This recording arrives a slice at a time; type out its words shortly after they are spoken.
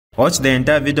Watch the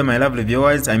entire video, my lovely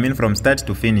viewers, I mean from start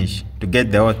to finish, to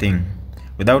get the whole thing.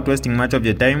 Without wasting much of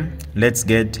your time, let's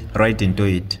get right into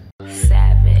it.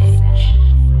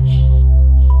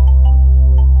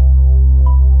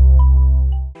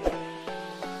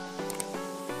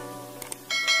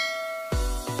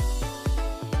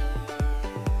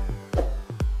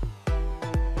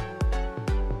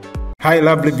 Hi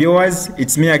lovely viewers,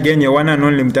 it's me again, your one and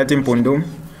only Mutati Mpundu.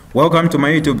 Welcome to my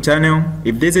YouTube channel.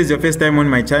 If this is your first time on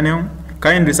my channel,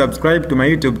 kindly subscribe to my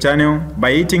YouTube channel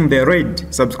by hitting the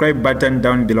red subscribe button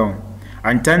down below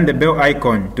and turn the bell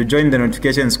icon to join the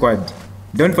notification squad.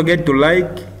 Don't forget to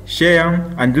like,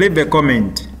 share and leave a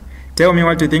comment. Tell me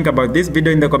what you think about this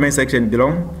video in the comment section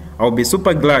below. I'll be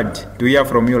super glad to hear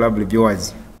from you lovely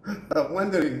viewers. I'm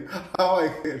wondering how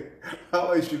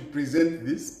I should present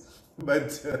this,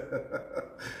 but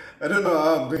I don't know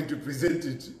how I'm going to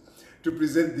present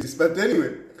this. But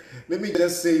anyway, let me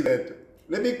just say that,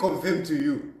 let me confirm to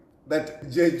you that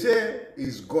JJ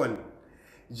is gone.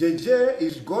 JJ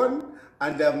is gone,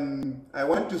 and I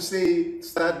want to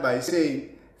start by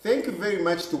saying thank you very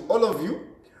much to all of you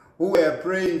who were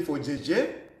praying for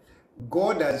JJ.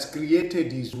 God has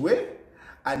created his way,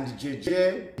 and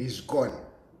JJ is gone.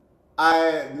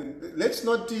 Let's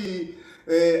not.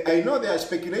 I know there are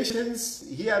speculations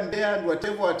here and there and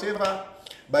whatever,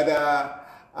 but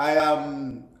I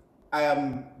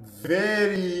am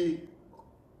very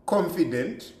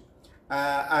confident.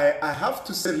 I have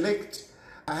to select.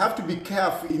 I have to be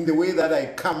careful in the way that I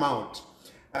come out.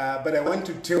 But I want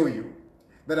to tell you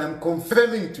that I'm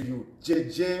confirming to you,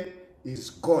 JJ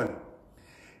is gone.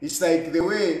 It's like the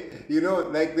way, you know,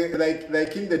 like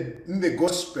in the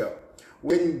gospel,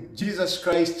 when Jesus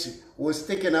Christ was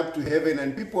taken up to heaven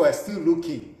and people are still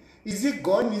looking. Is he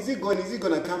gone? Is he gone? Is he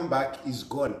going to come back? He's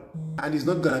gone. And he's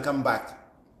not going to come back.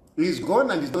 He's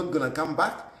gone and he's not going to come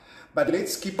back. But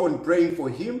let's keep on praying for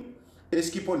him.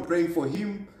 Let's keep on praying for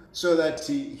him so that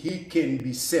he can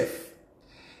be safe.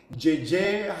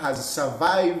 JJ has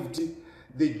survived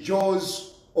the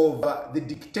jaws of the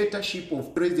dictatorship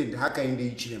of President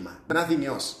Hakainde Hichilema. Nothing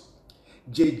else.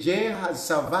 JJ has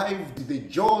survived the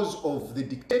jaws of the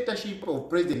dictatorship of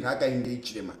President Hakainde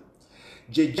Hichilema.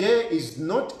 JJ is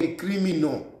not a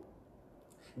criminal.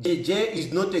 JJ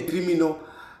is not a criminal,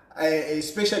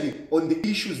 especially on the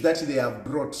issues that they have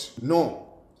brought. No.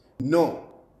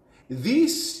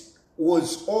 This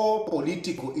was all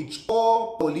political. It's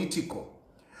all political.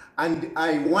 And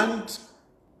I want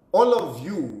all of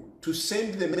you to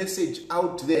send the message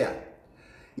out there,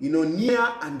 you know, near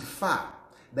and far,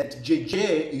 that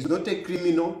JJ is not a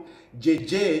criminal.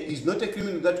 JJ is not a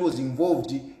criminal that was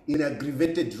involved in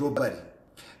aggravated robbery.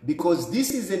 Because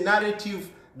this is a narrative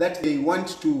that they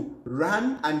want to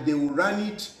run, and they will run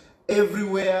it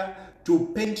everywhere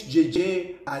to paint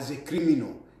JJ as a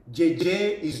criminal.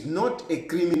 JJ is not a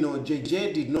criminal.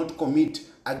 JJ did not commit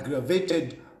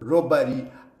aggravated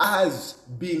robbery as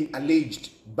being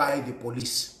alleged by the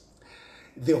police.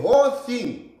 The whole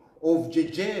thing of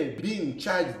JJ being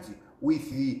charged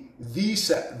with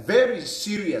this very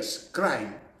serious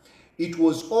crime, it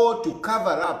was all to cover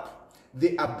up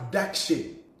the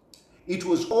abduction. It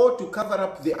was all to cover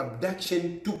up the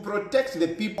abduction, to protect the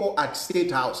people at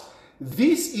State House.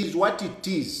 This is what it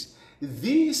is.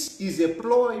 This is a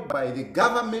ploy by the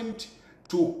government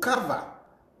to cover,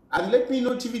 and let me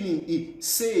not even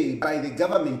say by the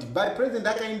government, by President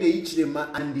Hakainde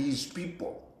Hichilema and his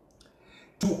people,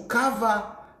 to cover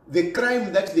the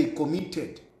crime that they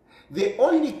committed. The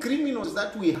only criminals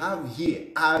that we have here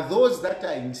are those that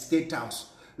are in State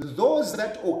House, those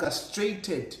that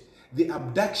orchestrated the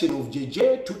abduction of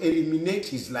JJ to eliminate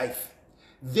his life.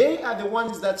 They are the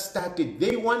ones that started.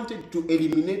 They wanted to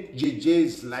eliminate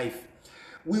JJ's life.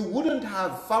 We wouldn't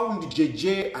have found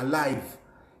JJ alive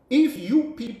if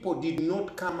you people did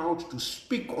not come out to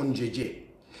speak on JJ.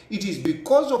 It is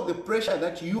because of the pressure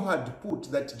that you had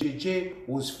put that JJ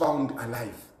was found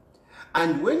alive.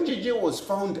 And when JJ was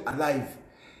found alive,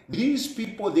 these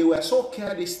people, they were so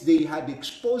careless, they had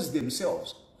exposed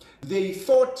themselves. They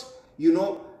thought, you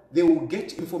know, they will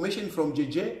get information from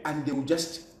JJ and they will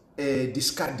just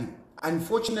discard him.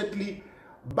 Unfortunately,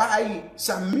 by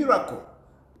some miracle,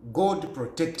 God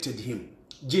protected him.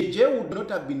 JJ would not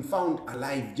have been found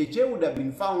alive. JJ would have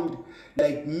been found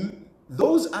like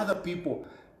those other people.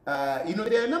 You know,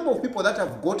 there are a number of people that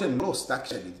have gotten lost,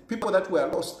 actually. People that were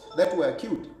lost, that were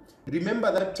killed.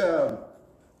 Remember that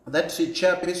that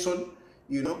chairperson,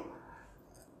 you know.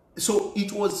 So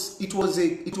it was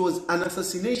an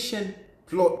assassination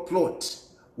plot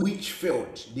which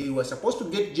failed. They were supposed to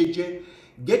get JJ,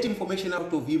 get information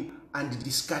out of him and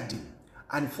discard him.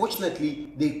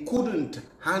 Unfortunately, they couldn't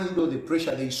handle the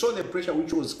pressure. They saw the pressure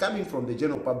which was coming from the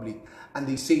general public, and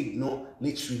they said, no,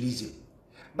 let's release him.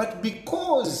 But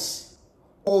because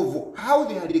of how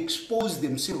they had exposed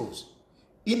themselves,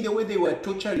 in the way they were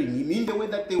torturing him, in the way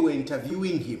that they were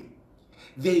interviewing him,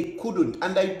 they couldn't.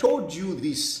 And I told you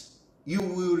this. You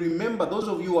will remember, those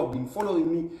of you who have been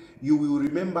following me, you will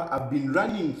remember I've been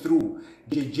running through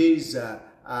JJ's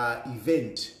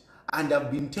event, and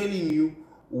I've been telling you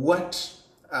what,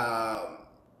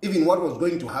 even what was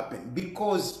going to happen,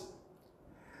 because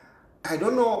I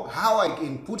don't know how I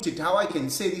can put it, how I can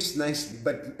say this nicely,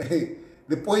 but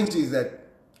the point is that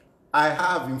I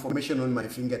have information on my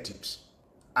fingertips.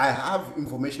 I have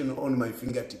information on my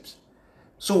fingertips.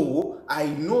 So I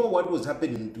know what was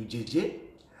happening to JJ.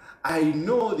 I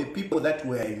know the people that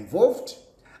were involved,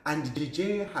 and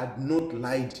JJ had not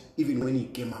lied even when he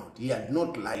came out. He had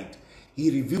not lied.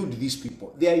 He revealed these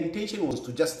people. Their intention was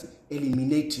to just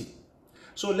eliminate him.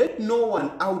 So let no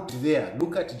one out there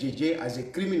look at JJ as a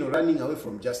criminal running away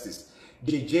from justice.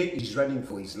 JJ is running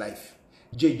for his life.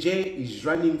 JJ is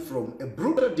running from a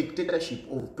brutal dictatorship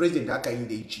of President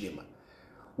Hakainde Hichilema.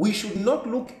 We should not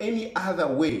look any other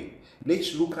way.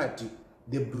 Let's look at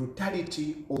the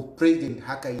brutality of President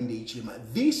Hakainde Hichilema.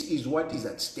 This is what is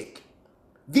at stake.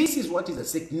 This is what is at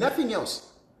stake. Nothing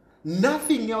else.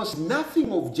 Nothing else.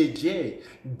 Nothing of JJ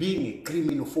being a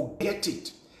criminal. Forget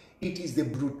it. It is the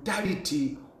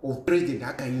brutality of President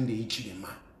Hakainde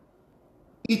Hichilema.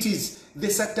 It is the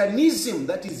satanism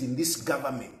that is in this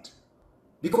government.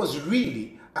 Because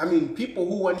really, I mean, people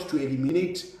who want to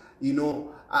eliminate,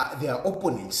 their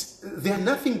opponents, they are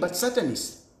nothing but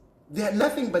Satanists. They are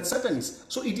nothing but Satanists.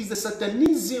 So it is the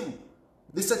satanism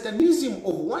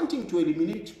of wanting to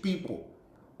eliminate people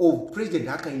of President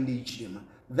Hakainde Hichilema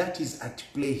that is at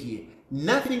play here.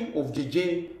 Nothing of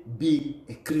JJ being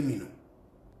a criminal.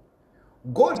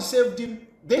 God saved him.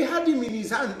 They had him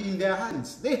in their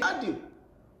hands. They had him.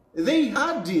 They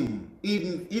had him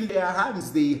in their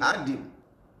hands. They had him.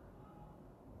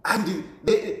 And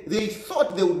they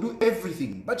thought they would do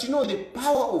everything. But the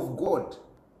power of God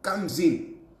comes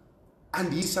in,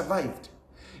 and he survived.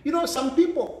 Some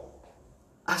people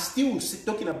are still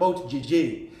talking about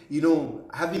JJ,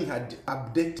 having had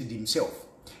abducted himself.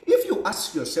 If you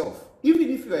ask yourself,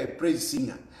 even if you are a praise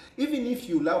singer, even if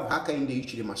you love Hakainde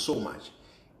Hichilema so much,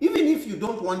 even if you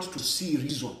don't want to see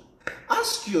reason,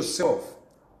 ask yourself,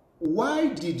 why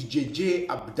did JJ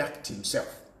abduct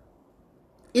himself?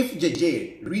 If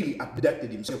JJ really abducted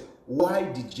himself, why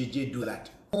did JJ do that?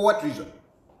 For what reason?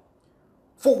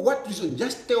 For what reason?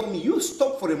 Just tell me. You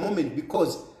stop for a moment,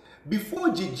 because before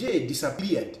JJ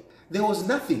disappeared, there was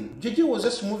nothing. JJ was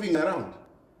just moving around.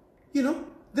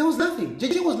 There was nothing.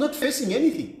 JJ was not facing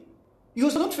anything. He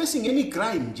was not facing any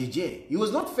crime, JJ. He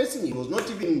was not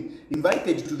even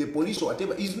invited to the police or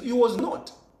whatever. He was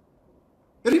not.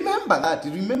 Remember that.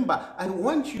 Remember, I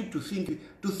want you to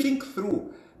think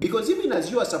through. Because even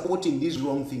as you are supporting these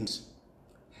wrong things,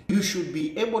 you should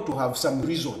be able to have some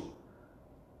reason.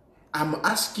 I'm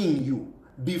asking you,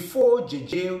 before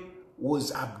JJ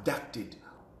was abducted,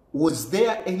 was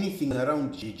there anything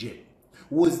around JJ?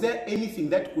 Was there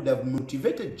anything that could have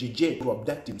motivated JJ to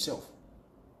abduct himself?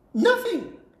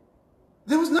 Nothing.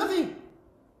 There was nothing.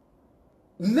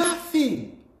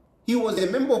 Nothing. He was a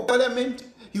member of parliament.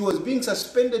 He was being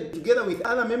suspended together with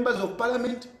other members of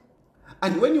parliament.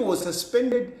 And when he was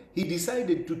suspended, he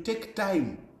decided to take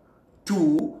time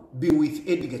to be with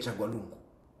Edgar Chagwalungu.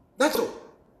 That's all.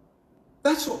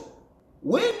 That's all.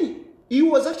 When he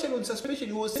was actually on suspension,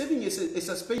 he was serving a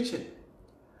suspension.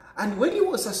 And when he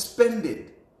was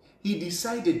suspended, he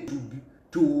decided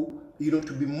to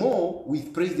be more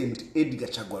with President Edgar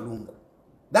Chagwalungu.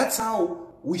 That's how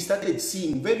we started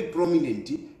seeing very prominent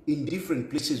in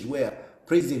different places where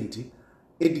President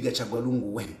Edgar Chagwalungu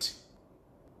went.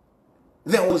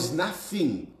 There was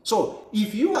nothing. So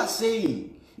if you are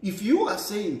saying,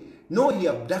 no, he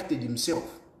abducted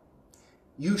himself,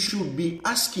 you should be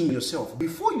asking yourself,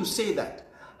 before you say that,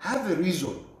 have a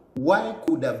reason. Why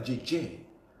could have JJ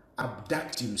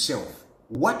abduct himself?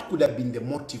 What could have been the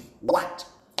motive? What?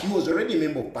 He was already a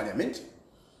member of parliament.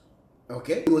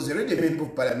 Okay? He was already a member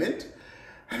of parliament.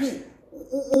 I mean,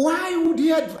 why would he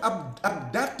have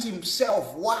abduct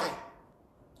himself? Why?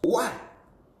 Why?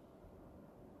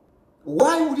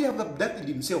 Why would he have abducted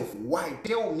himself? Why?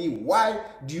 Tell me, why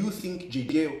do you think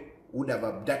JJ would have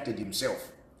abducted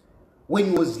himself when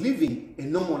he was living a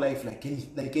normal life like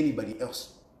anybody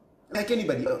else? Like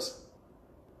anybody else.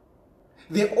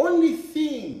 The only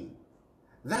thing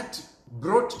that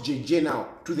brought JJ now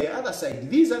to the other side,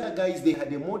 these other guys, they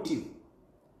had a motive.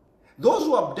 Those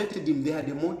who abducted him, they had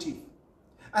a motive.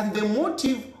 And the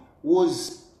motive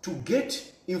was to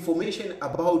get information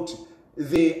about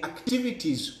the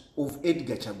activities of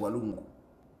Edgar Chagwa.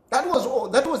 That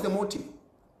was the motive.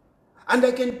 And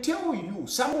I can tell you,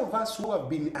 some of us who have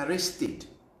been arrested,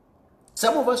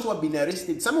 some of us who have been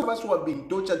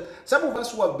tortured, some of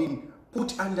us who have been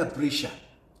put under pressure,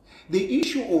 the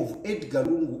issue of Edgar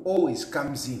Lungu always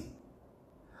comes in.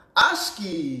 Ask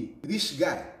this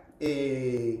guy,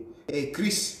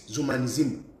 Chris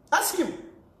Zumanizimba. Ask him.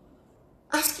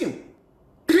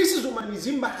 Chris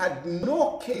Zumanizimba had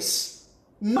no case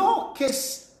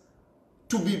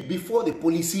to be before the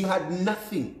police. He had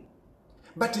nothing.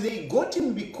 But they got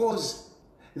him because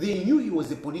they knew he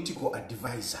was a political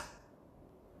advisor.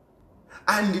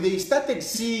 And they started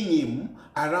seeing him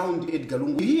around Edgar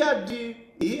Lungu.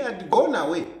 He had gone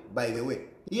away, by the way.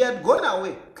 He had gone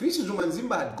away. Chris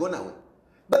Zumanizimba had gone away.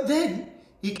 But then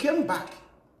he came back.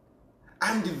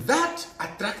 And that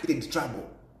attracted trouble.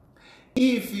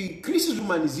 If Chris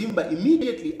Zumanizimba,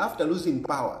 immediately after losing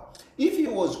power, if he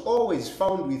was always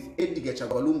found with Edgar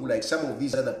Chagwa like some of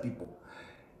these other people,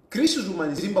 Chris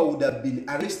Zumanizimba would have been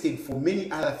arrested for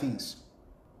many other things.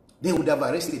 They would have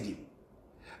arrested him.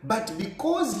 But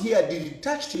because he had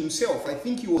detached himself, I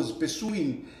think he was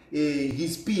pursuing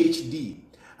his PhD,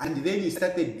 and then he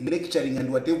started lecturing and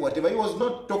whatever. He was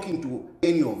not talking to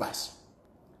any of us.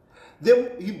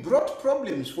 Then he brought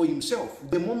problems for himself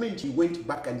the moment he went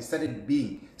back and started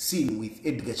being seen with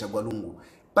Edgar Chagwa.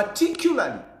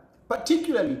 Particularly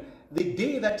the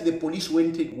day that the police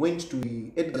went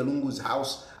to Edgar Lungu's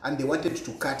house and they wanted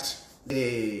to cut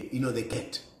the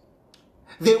gate.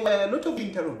 There were a lot of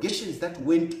interrogations that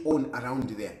went on around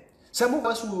there. Some of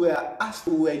us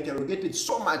were interrogated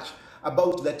so much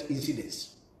about that incident.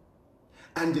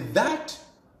 And that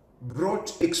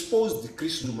exposed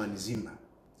Chris Zumanizimba.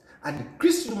 And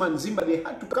Chris Zumanizimba, they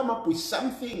had to come up with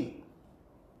something.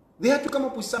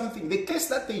 The case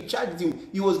that they charged him,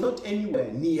 he was not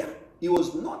anywhere near. He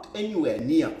was not anywhere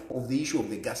near of the issue of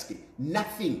the gasket.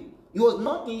 Nothing. He was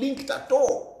not linked at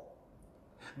all.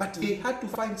 But they had to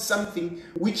find something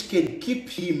which can keep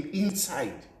him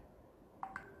inside.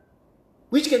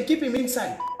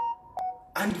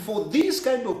 And for these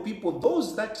kind of people,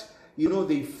 those that,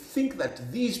 they think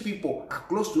that these people are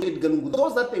close to Edgar Lungu,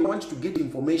 those that they want to get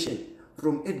information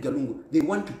from Edgar Lungu, they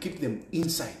want to keep them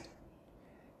inside.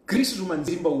 Chris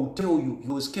Zumanizimba will tell you he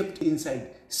was kept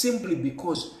inside simply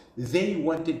because they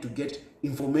wanted to get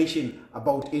information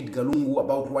about Edgar Lungu,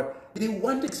 about what they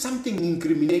wanted, something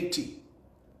incriminating.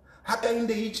 Hakainde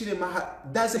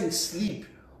Hichilema doesn't sleep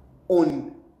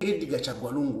on Edgar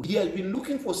Chagwa Lungu. He has been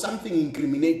looking for something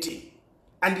incriminating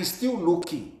and he's still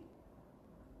looking.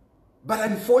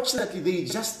 But unfortunately, there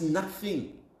is just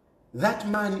nothing. That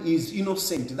man is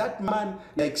innocent. That man,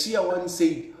 like Sia once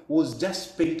said, was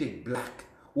just painted black,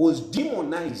 was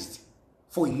demonized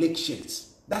for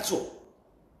elections. That's all.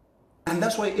 And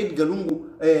that's why Edgar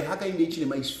Lungu, Hakainde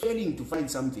Hichilema, is failing to find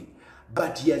something.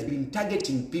 But he has been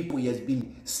targeting people, he has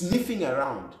been sniffing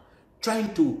around,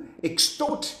 trying to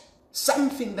extort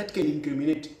something that can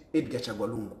incriminate Edgar Chagwa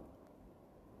Lungu.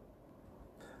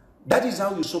 That is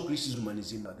how you saw Chris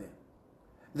Zumanizimba there.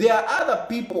 There are other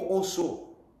people also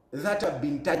that have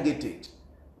been targeted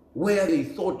where they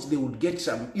thought they would get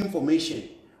some information,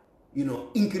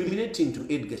 incriminating to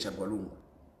Edgar Chagwa Lungu.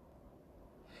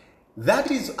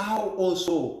 That is how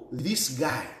also this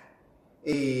guy,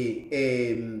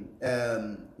 JJ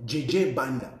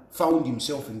Banda, found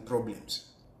himself in problems.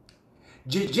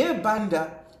 JJ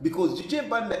Banda, because JJ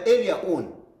Banda earlier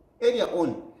on,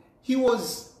 he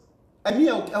was,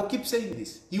 I'll keep saying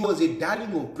this, he was a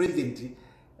darling of President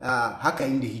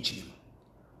Hakainde Hichilema.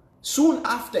 Soon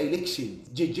after election,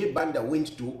 JJ Banda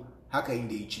went to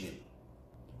Hakainde Hichilema.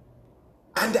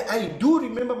 And I do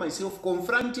remember myself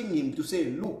confronting him to say,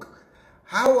 look,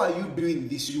 how are you doing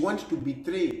this? You want to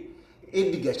betray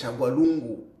Edgar Chagwa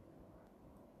Lungu,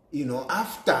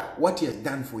 after what he has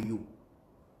done for you.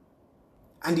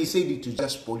 And he said it was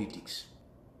just politics.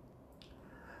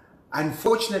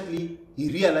 Unfortunately, he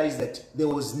realized that there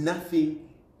was nothing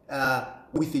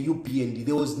with the UPND.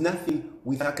 There was nothing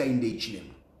with Hakainde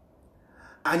Hichilema.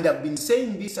 And I've been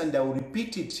saying this and I'll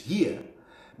repeat it here,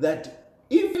 that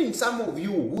even some of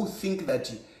you who think that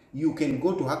you can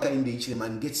go to Hakainde Hichilema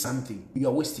and get something, you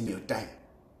are wasting your time.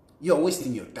 You are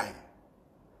wasting your time.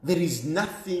 There is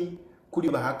nothing kuli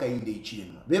Hakainde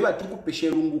Hichilema. Beba tukupeshe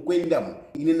lungu kwendamo,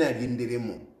 inena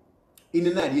alienderemo.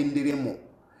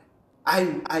 I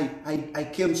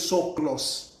came so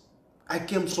close.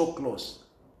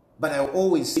 But I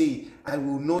always say, I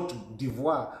will not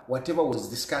devour whatever was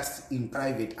discussed in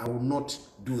private. I will not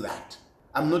do that.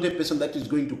 I'm not a person that is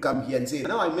going to come here and say,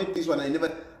 now I met this one,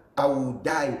 I will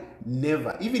die.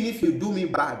 Never. Even if you do me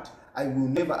bad, I will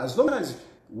never. As long as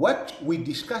what we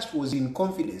discussed was in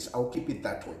confidence, I'll keep it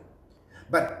that way.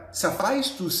 But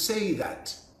suffice to say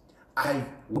that I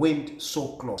went so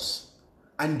close,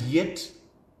 and yet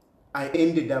I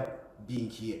ended up being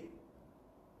here.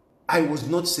 I was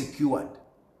not secured.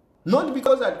 Not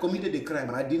because I'd committed a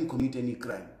crime. I didn't commit any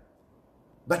crime.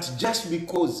 But just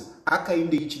because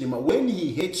Akainde Ichilema, when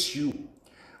he hates you,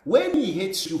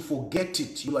 forget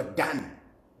it, you are done.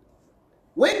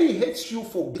 When he hates you,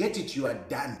 forget it, you are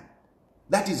done.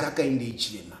 That is Akainde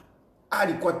Ichilema.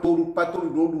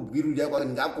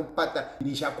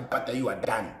 You are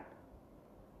done.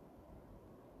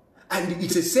 And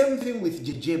it's the same thing with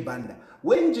JJ Banda.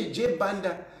 When JJ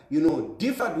Banda,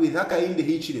 differed with Akainde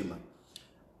Ichilema,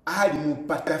 ali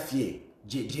mupata fie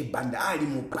JJ Banda, ali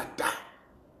mupata.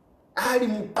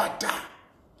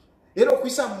 Ero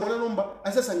kwisa mwana nomba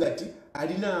asasa ngati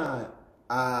alina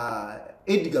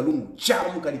Edgar Lungu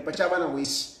chamu kalipacha bana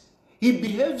wesi. He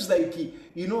behaves like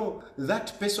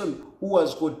that person who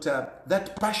has got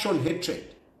that passion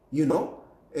hatred,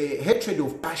 a hatred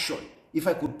of passion, if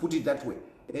I could put it that way.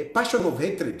 A passion of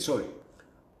hatred, sorry.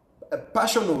 A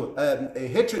passion of a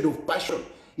hatred of passion.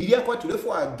 Ilia kwa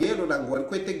tulefo a gero na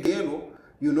ngwalikwete gero,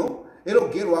 ero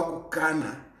gero wako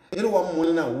kana, ero wa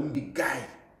mwana umbi guy.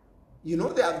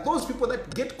 There are those people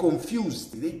that get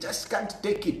confused. They just can't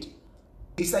take it.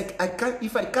 It's like,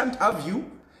 if I can't have you,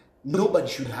 nobody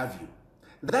should have you.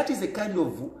 That is the kind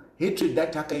of hatred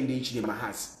that Akainde Ichilema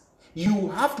has. You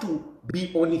have to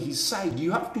be on his side.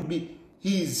 You have to be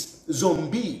his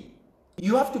zombie.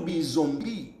 You have to be his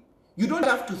zombie. You don't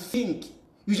have to think.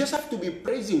 You just have to be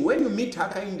praising. When you meet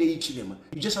Akainde Ichilema,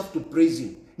 you just have to praise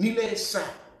him. Nile sa.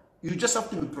 You just have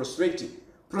to be prostrating.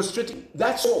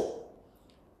 That's all.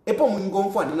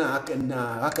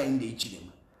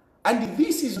 And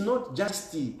this is not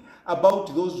just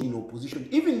about those in opposition,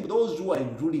 even those who are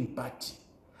in ruling party.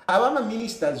 Abama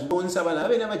ministers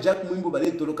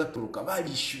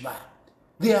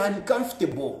they are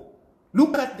uncomfortable.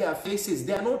 Look at their faces,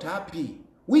 they are not happy.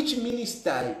 Which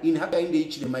minister in Akainde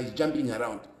Ichilema is jumping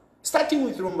around? Starting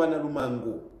with Bana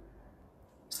Lumango.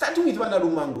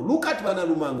 Look at Bana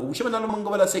Lumango.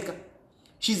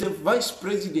 She's a vice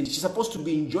president. She's supposed to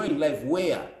be enjoying life.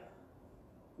 Where?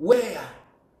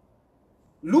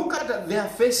 Look at their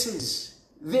faces.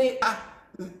 They are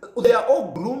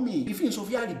all gloomy. Even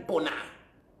Sophia Ripona.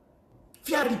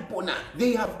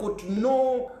 They have got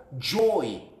no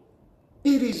joy.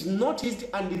 It is not easy.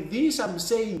 And this I'm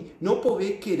saying, no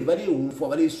povekeri vale umfwa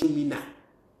vale sumina.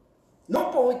 No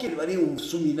povekeri vale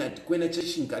umsumina kwena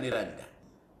cheshinkalelanda.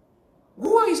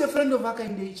 Who is a friend of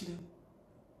Akainde Ichilema?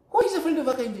 Who is a friend of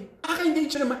Akainde? Akainde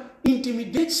Ichilema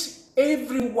intimidates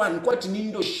everyone kwat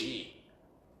nindoshi.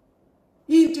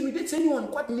 He intimidates anyone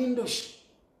kwat nindoshi.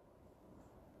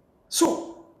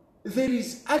 So there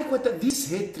is adequate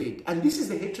this hatred, and this is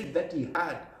the hatred that he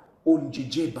had on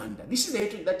JJ Banda. This is the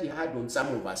hatred that he had on some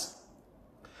of us.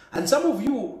 And some of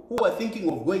you who are thinking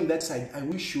of going that side, I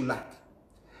wish you luck.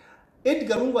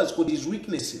 Edgar Lungu has got his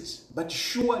weaknesses, but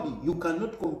surely you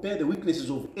cannot compare the weaknesses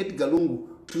of Edgar Lungu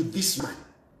to this man.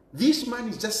 This man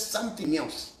is just something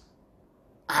else.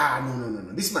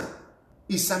 No. This man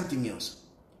is something else.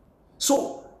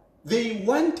 So they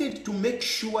wanted to make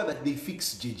sure that they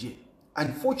fix JJ.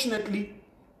 Unfortunately,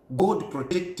 God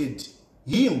protected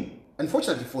him.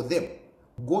 Unfortunately for them,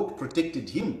 God protected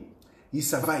him. He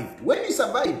survived. When he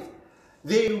survived,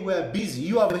 they were busy.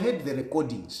 You have heard the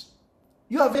recordings.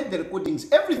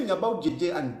 Everything about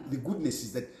JJ, and the goodness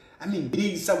is that, there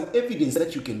is some evidence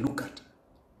that you can look at.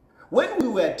 When we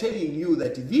were telling you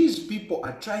that these people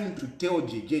are trying to tell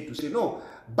JJ to say, no,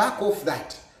 back off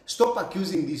that. Stop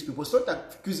accusing these people. Stop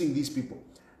accusing these people.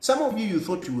 Some of you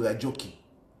thought we were joking.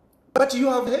 But you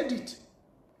have heard it.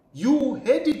 You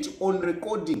heard it on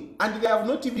recording, and they have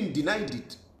not even denied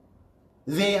it.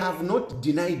 They have not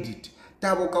denied it.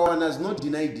 Tabo Kawan has not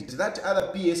denied it. That other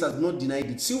PS has not denied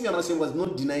it. Sylvia Masen has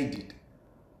not denied it.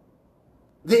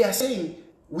 They are saying,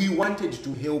 we wanted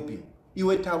to help him.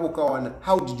 Iwe Tabo Kawan,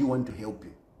 how did you want to help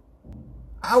him?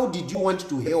 How did you want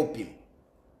to help him?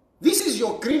 This is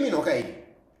your criminal, okay?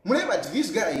 But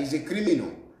this guy is a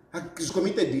criminal. He's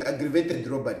committed aggravated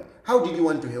robbery. How did you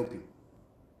want to help him?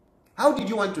 How did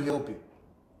you want to help him?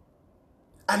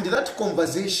 And that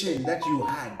conversation that you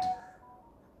had,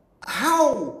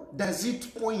 how does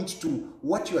it point to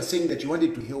what you are saying that you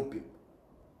wanted to help him?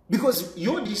 Because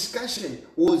your discussion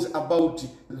was about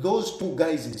those two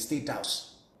guys in the State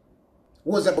House.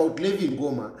 Was about Levi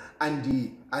Ngoma and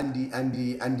the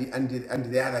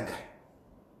other guy.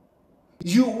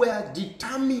 You were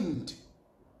determined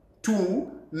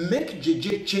to make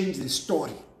JJ change the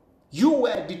story. You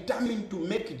were determined to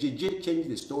make JJ change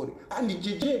the story. And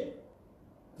JJ,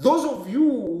 those of you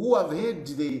who have heard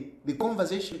the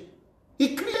conversation,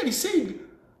 he clearly said,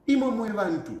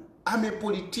 I'm a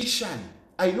politician.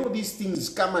 I know these things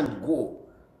come and go.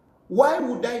 Why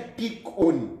would I pick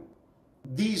on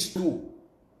these two?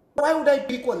 Why would I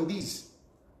pick on these?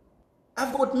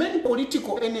 I've got many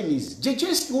political enemies.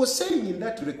 JJ was saying in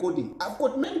that recording, I've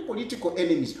got many political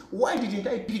enemies. Why didn't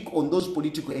I pick on those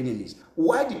political enemies?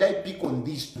 Why did I pick on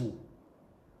these two?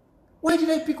 Why did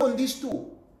I pick on these two?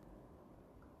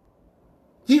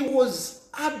 He was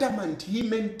adamant. He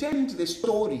maintained the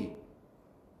story.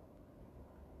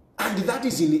 And that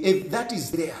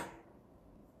is there.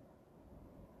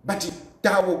 But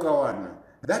Tawo Kawana,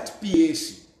 that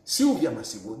PS, Sylvia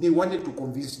Masibo, they wanted to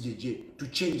convince JJ to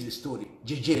change the story.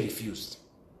 JJ refused.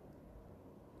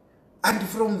 And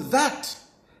from that,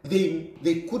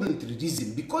 they couldn't release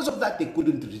him. Because of that, they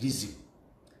couldn't release him.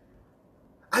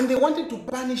 And they wanted to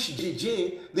punish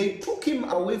JJ. They took him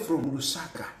away from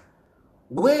Lusaka,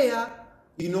 where,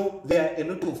 there are a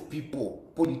lot of people,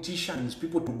 politicians,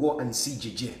 people to go and see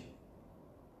JJ.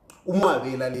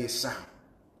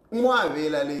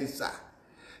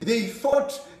 They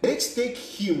thought, let's take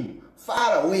him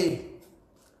far away.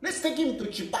 Let's take him to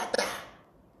Chipata.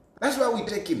 That's why we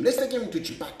take him. Let's take him to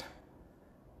Chipata.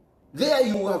 There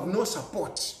you have no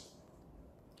support.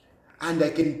 And I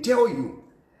can tell you,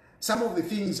 some of the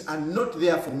things are not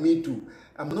there for me to,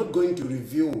 I'm not going to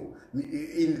review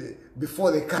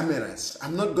before the cameras.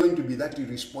 I'm not going to be that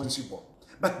irresponsible.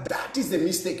 But that is the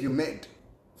mistake you made.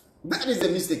 That is the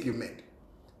mistake you made.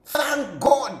 Thank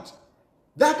God.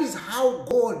 That is how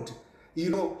God,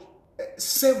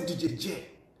 saved JJ.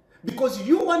 Because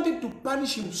you wanted to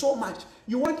punish him so much.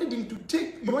 You wanted to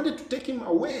take him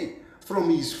away from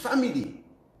his family.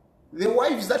 The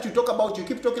wives that you talk about, you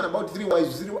keep talking about 3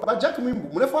 wives.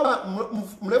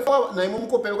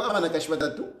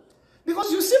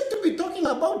 Because you seem to be talking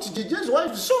about JJ's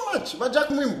wives so much. But Jack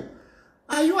Mwimbu,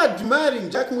 are you admiring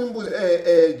Jack Mwimbu's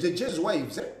JJ's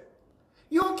wives?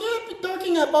 You keep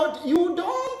talking about, you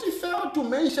don't fail to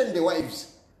mention the wives.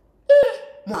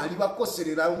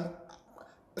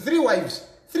 3 wives.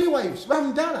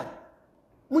 Bamdala.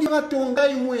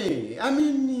 I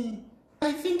mean,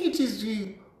 I think it is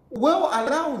well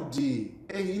allowed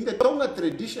in the Tonga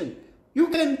tradition. You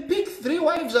can pick 3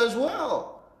 wives as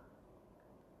well.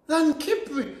 Then keep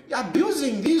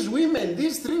abusing these women,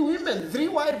 these 3 women, 3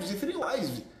 wives.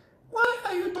 Why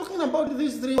are you talking about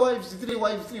these 3 wives? 3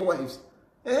 wives.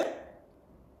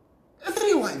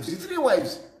 3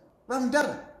 wives.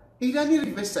 Ramdala. Irani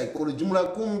reverse psychology.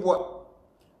 Mulakumbwa.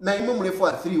 Na imo mlefu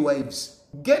 3 wives.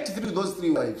 Get through those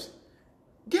 3 wives.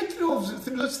 Get through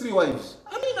those 3 wives.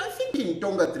 I mean, I think in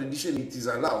Tonga tradition it is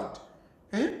allowed.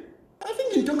 I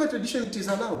think in Tonga tradition it is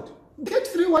allowed. Get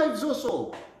 3 wives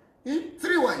also.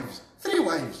 3 wives.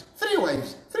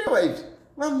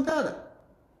 Ramdala.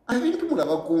 I think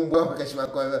mulakumbwa wakashiba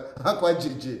kwa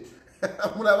JJ.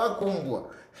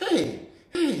 Mulakumbwa. Hey.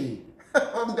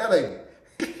 Ramdala.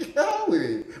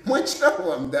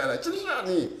 Mwachitawa Ramdala.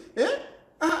 Chilishani.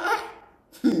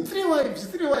 3 wives.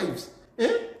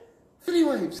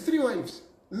 3 wives.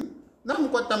 Namu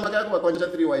kwa tamaka yako wakwanja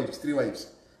 3 wives.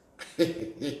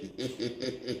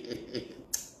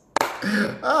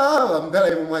 Ramdala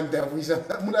imu mwandawisha.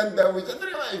 3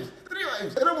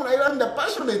 wives. Ero munairanda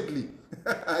passionately.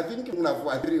 I think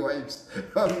munafua 3 wives.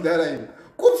 Ramdala imu.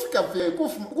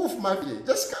 Kuf mafia.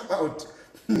 Just come out.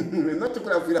 Not to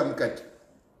kula mkati.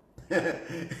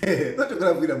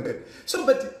 So,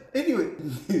 but anyway,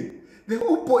 the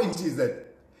whole point is that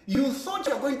you thought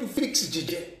you were going to fix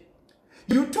JJ.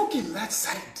 You took him that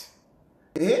side.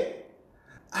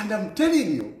 And I'm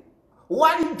telling you,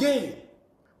 one day,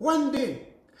 when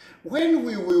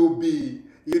we will be,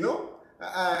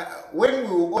 when we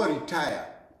will all retire,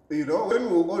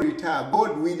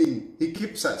 God willing, he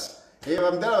keeps us.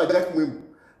 I'm done with Jack Mwimbu.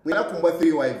 We have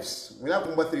 3 wives.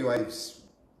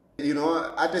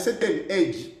 At a certain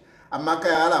age,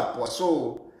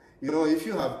 so, if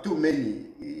you have too many,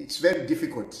 it's very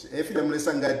difficult. If you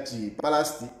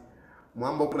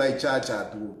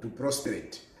to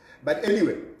prosperate. But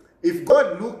anyway, if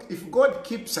God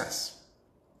keeps us,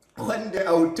 one day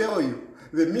I will tell you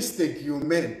the mistake you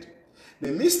made.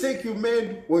 The mistake you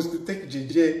made was to take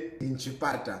JJ in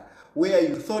Chipata, where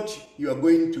you thought you are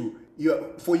going to,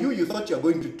 you thought you are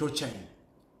going to torture him.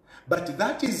 But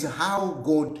that is how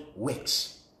God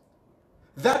works.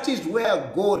 That is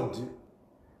where God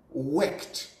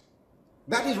worked.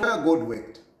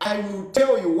 I will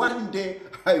tell you one day,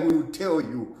 I will tell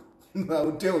you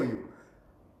I'll tell you.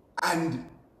 And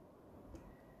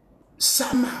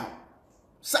somehow,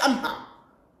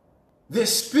 the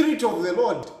Spirit of the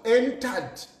Lord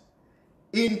entered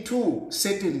into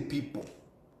certain people.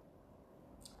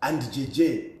 And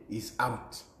JJ is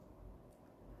out.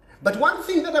 But one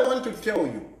thing that I want to tell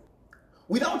you,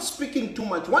 without speaking too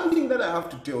much, one thing that I have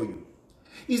to tell you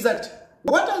is that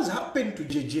what has happened to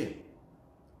JJ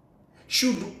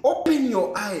should open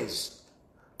your eyes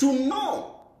to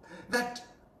know that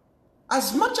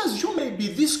as much as you may be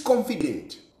this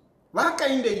confident,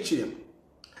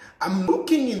 I'm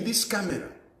looking in this camera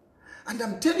and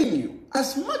I'm telling you,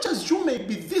 as much as you may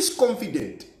be this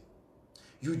confident,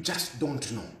 you just don't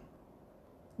know.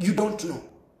 You don't know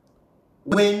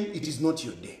when it is not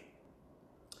your day.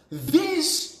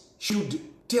 This should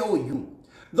tell you,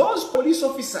 those police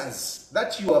officers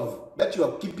that you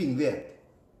are keeping there,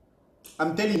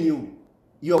 I'm telling you,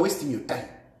 you are wasting your time.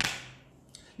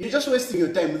 You're just wasting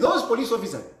your time. Those police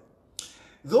officers,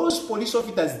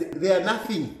 they are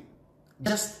nothing.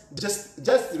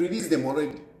 Just release them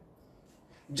already.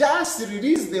 Just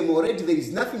release them already. There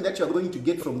is nothing that you are going to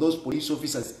get from those police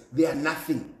officers. They are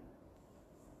nothing.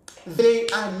 They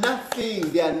are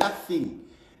nothing. They are nothing.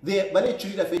 That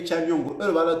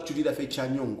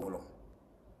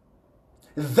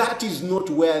is not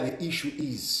where the issue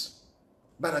is.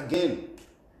 But again,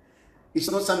 it's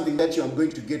not something that you are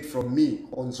going to get from me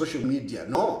on social media.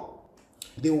 No.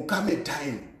 There will come a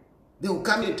time. There will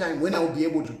come a time when I will be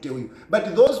able to tell you.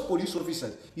 But those police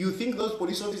officers, you think those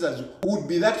police officers would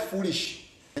be that foolish?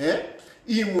 Eh?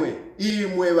 We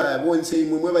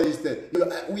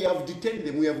have detained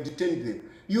them.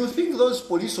 You think those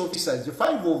police officers, the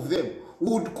 5 of them,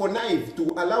 would connive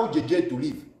to allow JJ to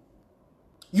leave?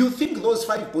 You think those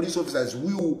 5 police officers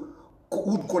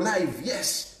would connive?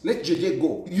 Yes, let JJ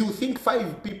go. You think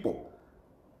 5 people?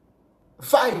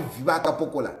 5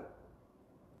 Bakapokola.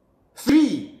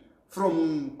 3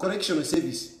 from correctional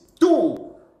service.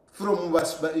 2 from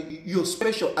your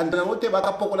special. And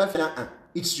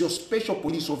it's your special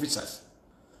police officers.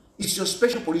 It's your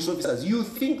special police officers. You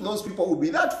think those people would be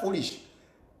that foolish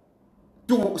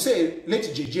to say, let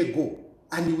JJ go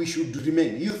and we should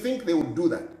remain? You think they would do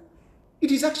that?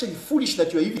 It is actually foolish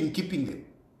that you are even keeping them.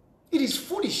 It is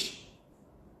foolish.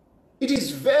 It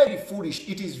is very foolish.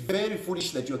 It is very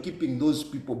foolish that you are keeping those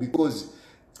people because,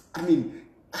 I mean,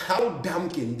 how dumb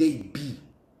can they be?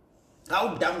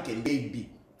 How dumb can they be?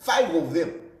 5 of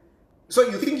them. So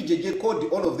you think JJ called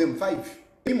all of them 5?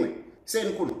 Imwe,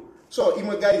 say Nkulu. So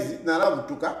Imwe guys, Narabu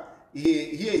Tuka,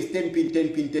 here is 10 pin, 10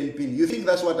 pin, 10 pin. You think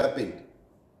that's what happened?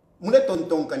 Mule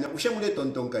tontonkanya, ushe mule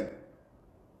tontonkanya.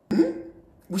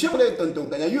 Ushe mule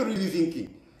tontonkanya. You really thinking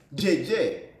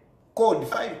JJ called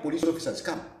 5 police officers,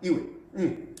 come,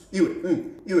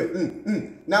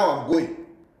 now I'm going.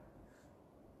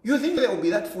 You think they will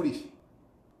be that foolish?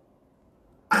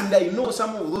 And I know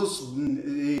some of those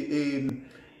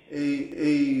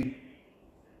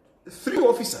 3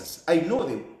 officers, I know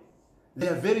them. They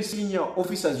are very senior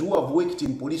officers who have worked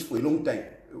in police for a long time.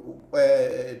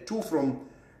 2 from,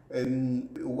 I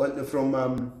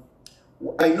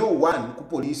know 1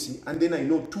 police, and then I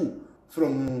know 2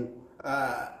 from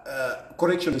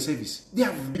correctional service. They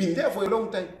have been there for a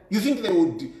long time. You think they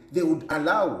would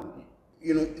allow,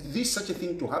 this such a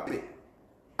thing to happen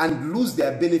and lose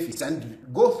their benefits and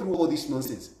go through all this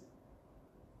nonsense?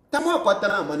 And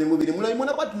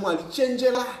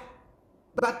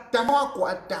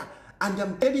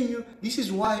I'm telling you, this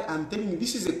is why I'm telling you,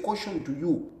 this is a caution to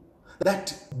you,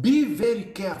 that be very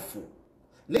careful.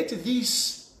 Let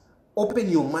this open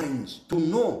your minds to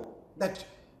know that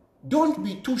don't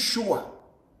be too sure.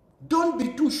 Don't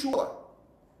be too sure.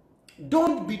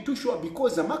 Don't be too sure,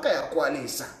 because amaka ya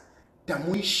kwalesa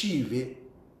tamuishive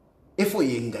efo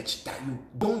yenga chitayu.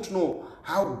 Don't know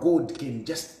how God can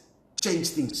just change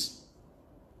things.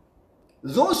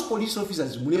 Those police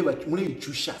officers, there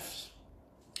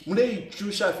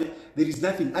is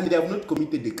nothing, and they have not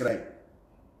committed the crime.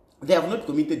 They have not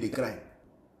committed the crime.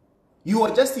 You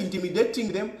are just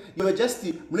intimidating them. You are just,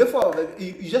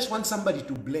 you just want somebody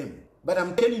to blame. But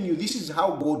I'm telling you, this is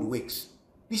how God works.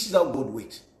 This is how God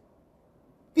works.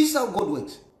 This is how God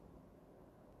works.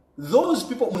 Those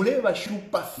people,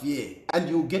 and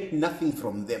you get nothing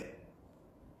from them.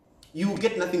 You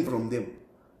get nothing from them.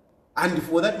 And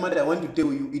for that matter, I want to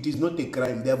tell you, it is not a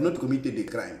crime. They have not committed a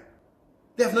crime.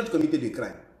 They have not committed a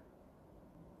crime.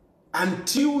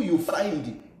 Until you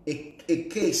find a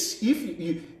case,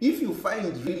 if you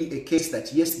find really a case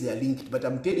that yes, they are linked, but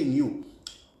I'm telling you,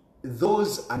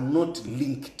 those are not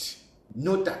linked.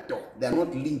 Not at all. They are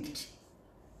not linked.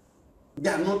 They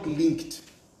are not linked.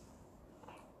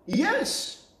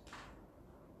 Yes,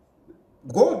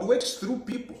 God works through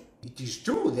people. It is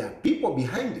true there are people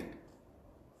behind it.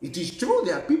 It is true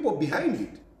there are people behind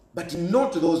it. But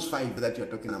not those 5 that you're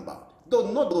talking about.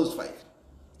 Not those 5.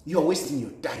 You are wasting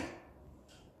your time.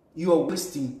 You are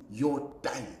wasting your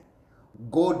time.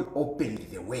 God opened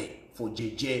the way for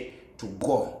JJ to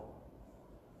go.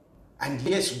 And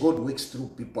yes, God works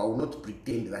through people. I will not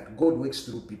pretend that God works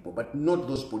through people, but not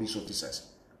those police officers.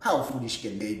 How foolish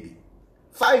can they be?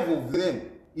 5 of them.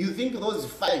 You think those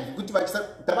 5,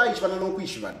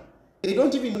 they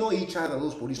don't even know each other,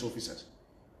 those police officers.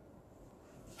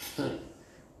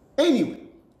 Anyway,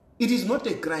 it is not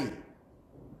a crime.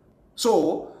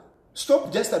 So,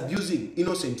 stop just abusing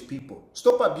innocent people.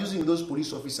 Stop abusing those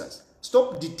police officers.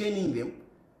 Stop detaining them.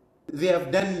 They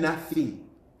have done nothing.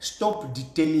 Stop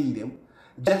detaining them.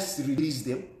 Just release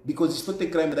them, because it's not a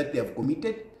crime that they have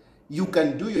committed. You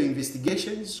can do your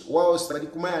investigations whilst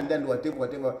and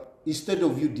whatever, instead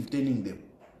of you detaining them.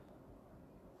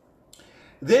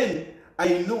 Then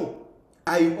I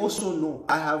also know,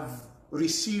 I have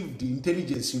received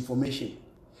intelligence information.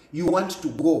 You want to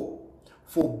go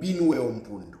for Binwe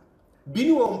Mpundu.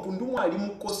 Binwe Mpundu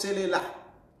mwalimu koselela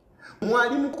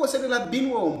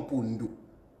Binwe Mpundu.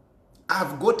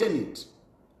 I've gotten it.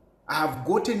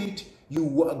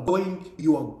 You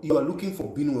are looking for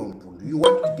Binwe Mpundu. You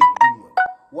want to get Binwe.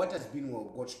 What has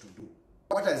Binwe got to do?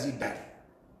 What has he done?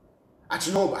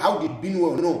 How did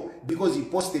Binwe know? Because he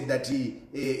posted that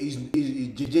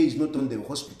JJ is not on the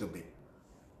hospital bed.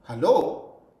 Hello?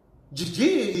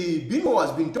 Binwe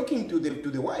has been talking to the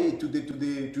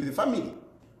family.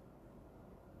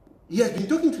 He has been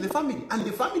talking to the family, and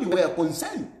the family were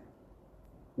concerned.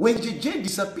 When JJ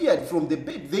disappeared from the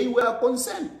bed, they were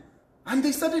concerned. And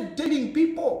they started telling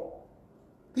people.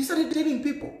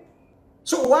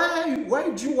 So why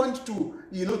do you want to,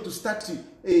 to start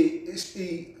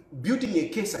building a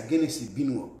case against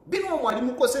Binwe? Binwe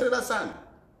mwalimu koselela sana.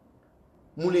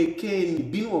 Mulekeni,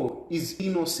 Binwe is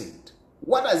innocent.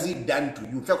 What has he done to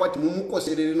you?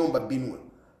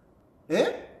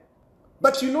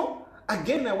 But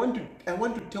again, I want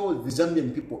to tell the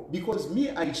Zambian people, because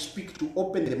I speak to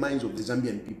open the minds of the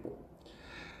Zambian people.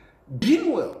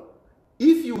 Binwe,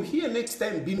 if you hear next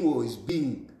time Binwe is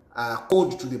being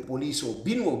called to the police or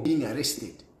Binwe being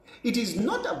arrested, it is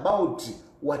not about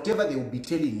whatever they will be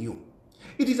telling you.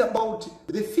 It is about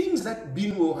the things that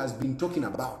Binwe has been talking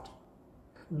about.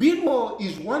 Binwe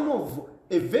is one of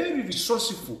a very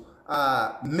resourceful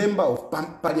member of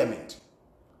parliament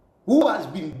who has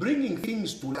been bringing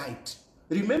things to light.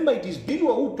 Remember, it is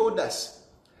Binwe who told us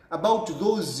about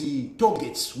those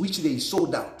targets which they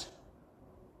sold out.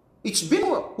 It's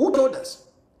Binwe who told us.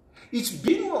 It's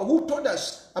Binwe who told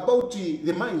us about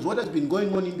the mines, what has been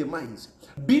going on in the mines.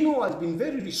 Binwe has been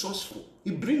very resourceful.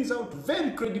 He brings out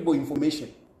very credible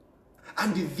information.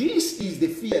 And this is the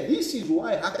fear. This is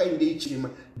why Hakainde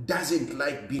Hichilema doesn't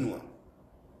like Binwe.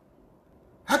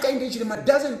 Hakainde Hichilema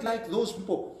doesn't like those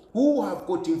people who have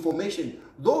got information,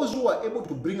 those who are able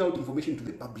to bring out information to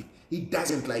the public. He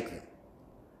doesn't like them.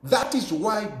 That is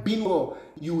why Binwe,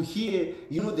 you hear,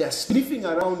 they are sniffing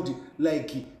around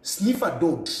like sniffer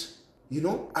dogs,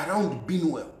 around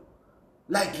Binwe.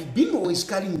 Like Binwe is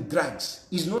carrying drugs.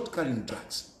 He's not carrying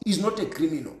drugs. He's not a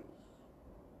criminal.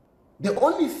 The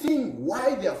only thing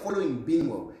why they are following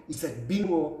Binwe is that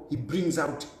Binwe, he brings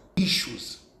out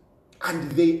issues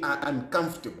and they are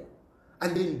uncomfortable.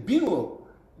 And then Binwe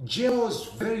gels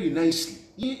very nicely.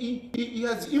 He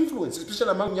has influence, especially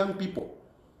among young people.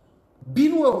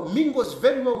 Binwe mingles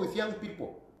very well with young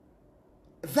people.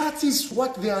 That is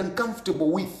what they are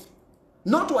uncomfortable with.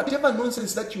 Not whatever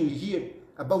nonsense that you hear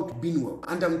about Binwe.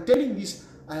 And I'm telling this,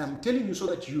 I am telling you so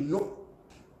that you know.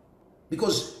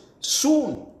 Because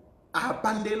soon,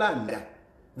 Pandelanda,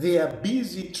 they are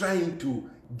busy trying to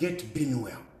get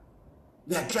Binwe.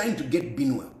 They are trying to get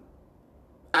Binwe.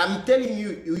 I'm telling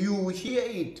you, you will hear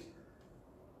it.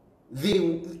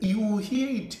 You will hear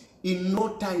it in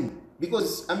no time.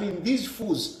 Because, these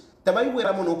fools, even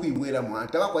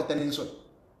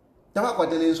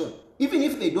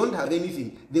if they don't have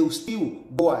anything, they will still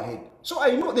go ahead. So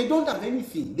I know they don't have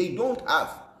anything. They don't have.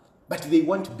 But they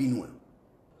want Binwe.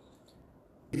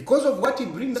 Because of what he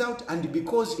brings out and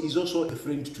because he's also a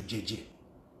friend to JJ.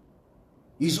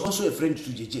 He's also a friend to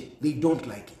JJ. They don't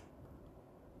like him.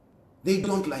 They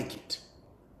don't like it.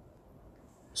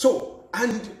 So,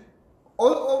 and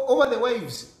over the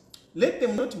wives, let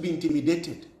them not be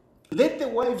intimidated. Let the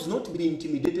wives not be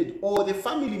intimidated, or the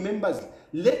family members,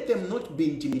 let them not be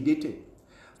intimidated.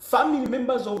 Family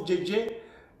members of JJ,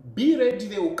 be ready.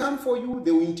 They will come for you.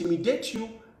 They will intimidate you.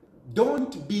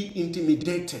 Don't be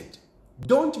intimidated.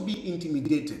 Don't be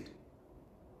intimidated.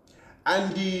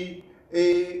 And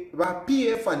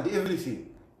PF and everything,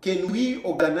 can we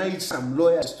organize some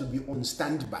lawyers to be on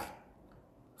standby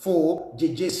for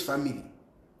JJ's family?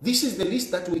 This is the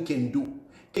least that we can do.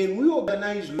 Can we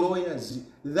organize lawyers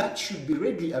that should be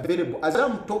readily available? As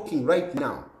I'm talking right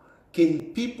now, can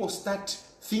people start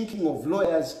thinking of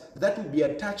lawyers that will be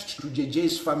attached to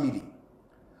JJ's family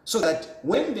so that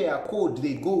when they are called,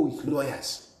 they go with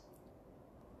lawyers?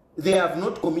 They have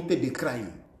not committed a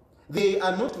crime. They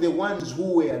are not the ones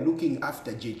who were looking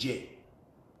after JJ.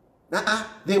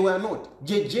 They were not.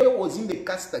 JJ was in the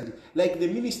custody. Like the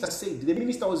minister said, the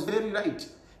minister was very right.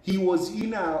 He was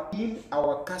in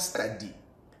our custody.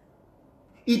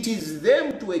 It is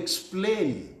them to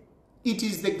explain. It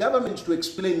is the government to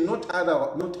explain, not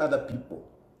other people.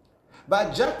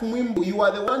 But Jack Mwimbu, you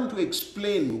are the one to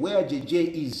explain where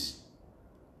JJ is.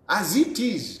 As it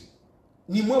is,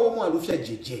 ni mwe womu alufia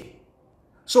JJ.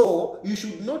 So you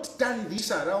should not turn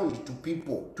this around to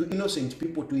people, to innocent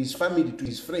people, to his family, to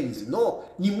his friends. No,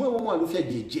 ni mwe womu alufia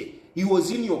JJ. He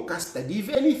was in your custody. If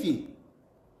anything,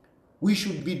 we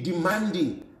should be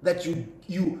demanding that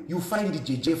you find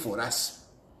JJ for us.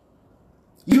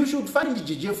 You should find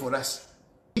JJ for us.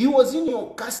 He was in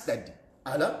your custody.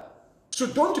 Allah. So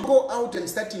don't go out and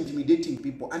start intimidating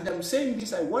people. And I'm saying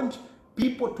this, I want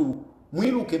people to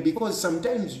mwiruke, because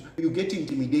sometimes you get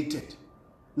intimidated.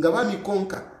 Ngawami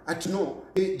konka at no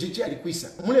JJ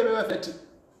alikwisa.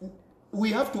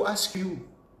 We have to ask you.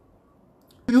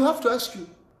 You have to ask you.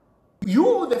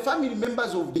 You, the family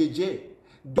members of JJ,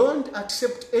 don't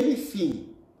accept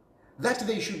anything that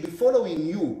they should be following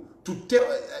you to tell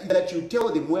that you tell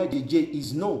them where JJ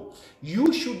is. No,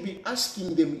 you should be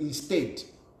asking them instead,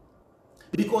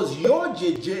 because your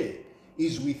JJ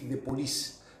is with the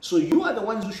police, so you are the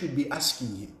ones who should be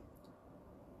asking him,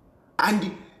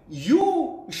 and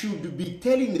you should be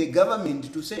telling the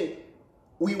government to say,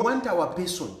 we want our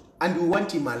person and we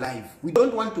want him alive. We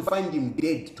don't want to find him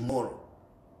dead tomorrow.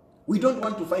 We don't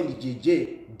want to find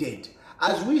JJ dead.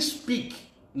 As we speak,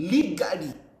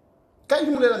 legally, can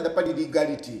you understand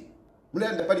legality?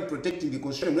 Protecting the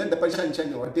constitution,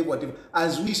 whatever.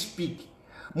 As we speak,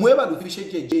 it's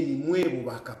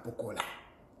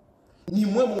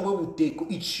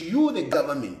you, the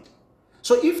government.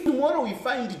 So if tomorrow we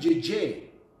find JJ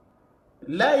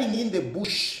lying in the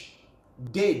bush,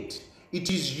 dead, it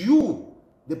is you,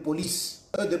 the police,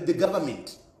 the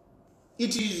government.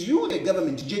 It is you, the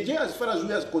government. JJ, as far as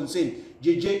we are concerned,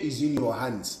 JJ is in your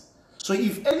hands. So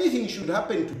if anything should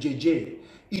happen to JJ,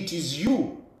 it is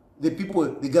you, the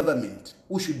people, the government,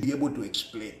 who should be able to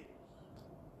explain.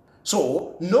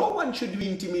 So no one should be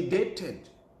intimidated.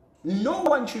 No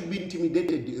one should be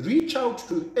intimidated. Reach out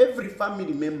to every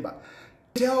family member.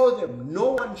 Tell them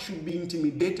no one should be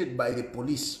intimidated by the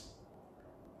police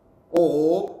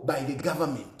or by the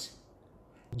government.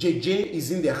 JJ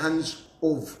is in the hands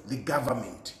of the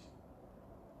government.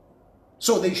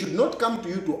 So they should not come to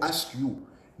you to ask you.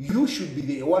 You should be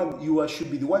the one,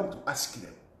 should be the one to ask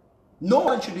them. No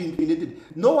one should be intimidated.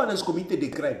 No one has committed a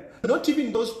crime. Not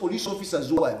even those police officers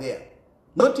who are there.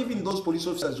 Not even those police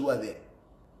officers who are there.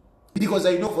 Because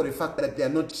I know for a fact that they are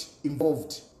not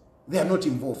involved. They are not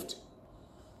involved.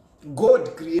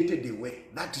 God created a way.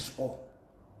 That is all.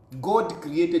 God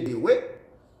created a way.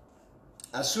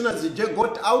 As soon as the J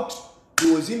got out,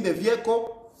 he was in the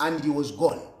vehicle and he was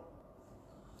gone.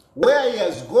 Where he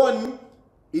has gone,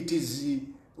 it is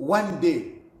one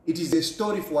day. It is a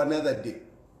story for another day.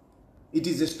 It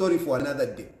is a story for another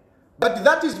day. But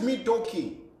that is me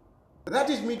talking. That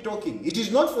is me talking. It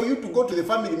is not for you to go to the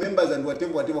family members and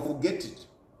whatever. Forget it.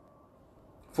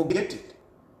 Forget it.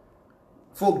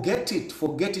 Forget it.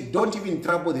 Forget it. Don't even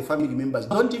trouble the family members.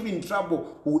 Don't even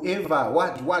trouble whoever,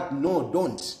 what. No,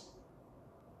 don't.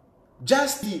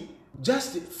 Just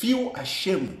feel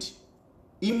ashamed.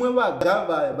 Imweba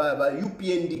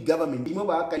UPND government.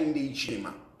 Imweba akainde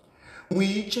ichema.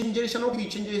 We change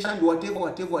and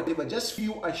whatever. Just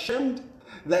feel ashamed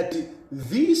that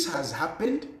this has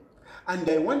happened, and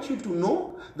I want you to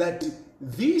know that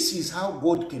this is how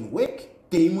God can work.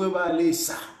 Because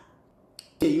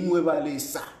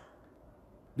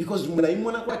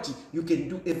you can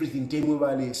do everything.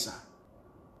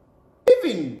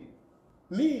 Even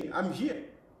me, I'm here.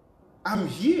 I'm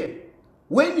here.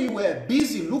 When you were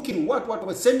busy looking what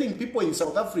was sending people in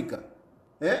South Africa.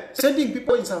 Sending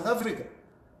people in South Africa,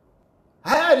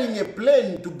 hiring a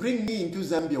plane to bring me into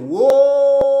Zambia.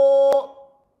 Whoa!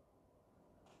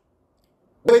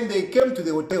 When they came to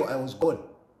the hotel, I was gone.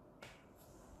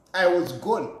 I was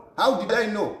gone. How did I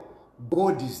know?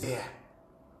 God is there.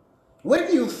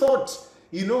 When you thought,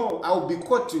 I'll be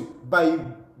caught by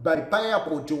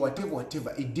airport or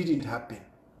whatever, it didn't happen.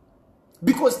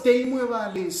 Because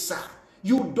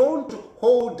you don't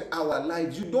hold our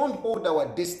lives, you don't hold our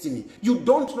destiny, you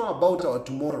don't know about our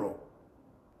tomorrow.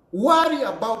 Worry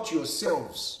about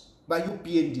yourselves by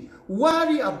UPND.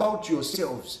 Worry about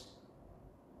yourselves.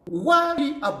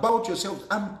 Worry about yourselves.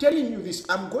 I'm telling you this,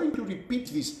 I'm going to repeat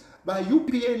this by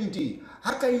UPND.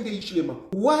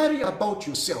 Worry about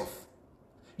yourself.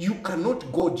 You are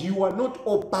not God, you are not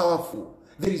all powerful.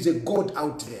 There is a God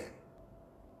out there.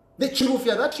 The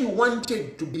Chilufya that you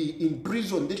wanted to be in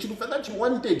prison, the Chilufya that you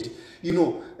wanted,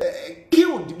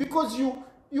 killed because you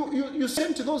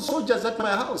sent those soldiers at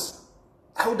my house,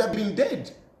 I would have been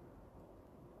dead.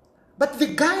 But the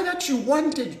guy that you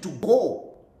wanted to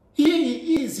go, here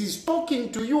he is, he's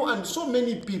talking to you and so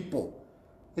many people.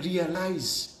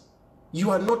 Realize you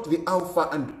are not the Alpha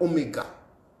and Omega.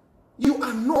 You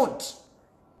are not.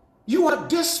 You are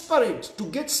desperate to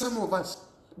get some of us.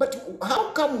 But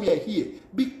how come we are here?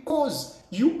 Because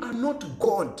you are not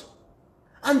God.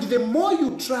 And the more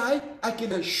you try, I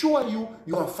can assure you,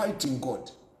 you are fighting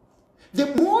God. The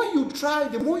more you try,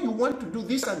 the more you want to do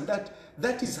this and that,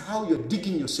 that is how you're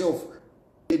digging yourself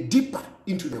deeper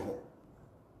into the hole.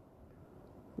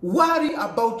 Worry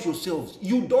about yourselves.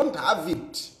 You don't have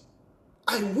it.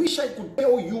 I wish I could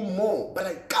tell you more, but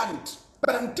I can't.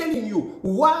 But I'm telling you,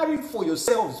 worry for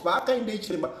yourselves.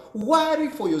 Worry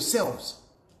for yourselves.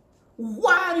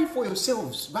 Worry for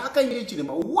yourselves.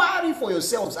 Worry for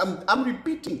yourselves. I'm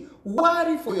repeating.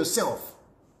 Worry for yourself.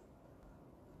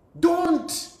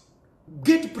 Don't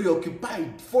get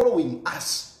preoccupied following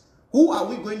us. Who are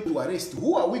we going to arrest?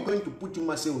 Who are we going to put in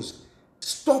ourselves?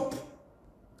 Stop.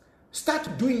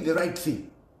 Start doing the right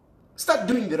thing. Start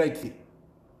doing the right thing.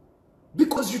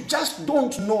 Because you just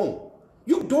don't know.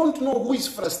 You don't know who is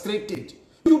frustrated.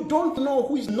 You don't know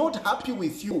who is not happy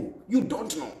with you. You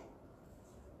don't know.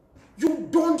 You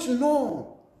don't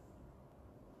know.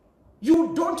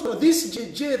 You don't know. This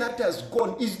JJ that has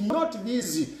gone is not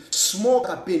these small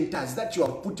carpenters that you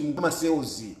have put in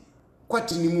yourselves.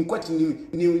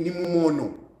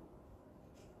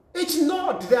 It's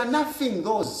not. They are nothing,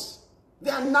 those.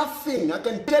 They are nothing. I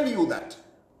can tell you that.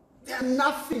 They are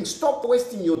nothing. Stop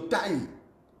wasting your time.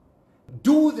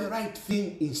 Do the right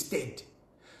thing instead.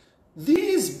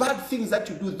 These bad things that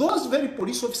you do, those very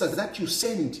police officers that you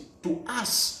send to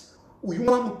us, they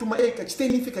are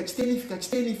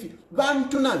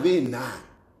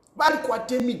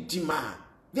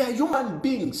human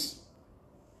beings.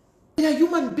 They are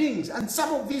human beings. And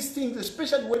some of these things,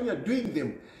 especially when you are doing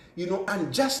them,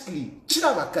 unjustly,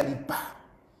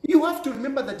 you have to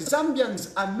remember that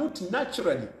Zambians are not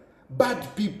naturally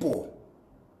bad people.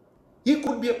 He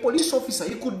could be a police officer,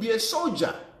 he could be a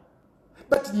soldier.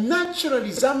 But naturally,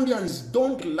 Zambians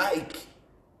don't like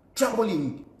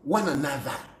troubling one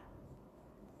another.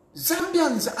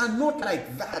 Zambians are not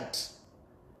like that.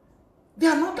 They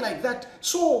are not like that.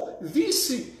 So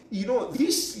this,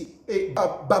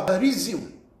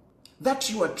 barbarism that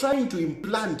you are trying to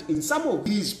implant in some of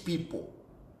these people,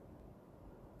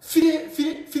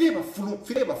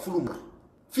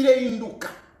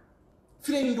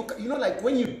 like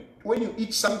when you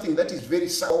eat something that is very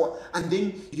sour and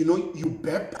then you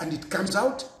burp and it comes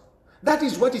out, that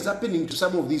is what is happening to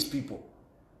some of these people.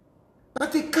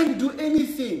 But they can't do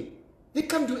anything. They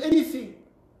can't do anything.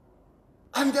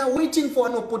 And they are waiting for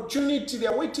an opportunity. They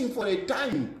are waiting for a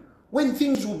time when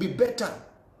things will be better.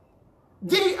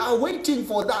 They are waiting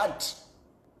for that.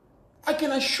 I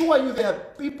can assure you there are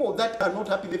people that are not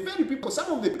happy. The very people, some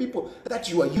of the people that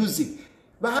you are using.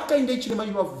 But you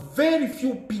have very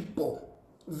few people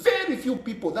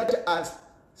that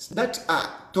are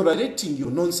tolerating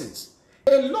your nonsense.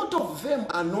 A lot of them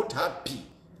are not happy.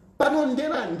 But on the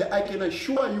other hand, I can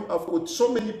assure you I've got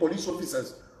so many police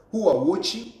officers who are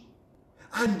watching,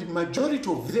 and the majority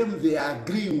of them, they are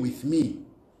agreeing with me.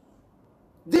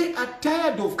 They are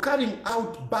tired of carrying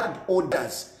out bad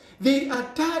orders. They are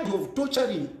tired of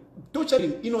torturing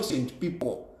innocent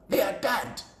people. They are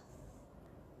tired.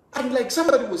 And like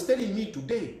somebody was telling me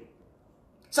today,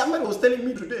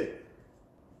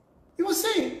 he was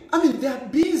saying, they are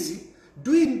busy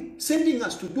sending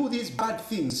us to do these bad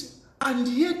things, and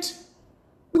yet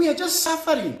we are just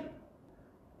suffering.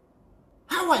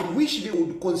 How I wish they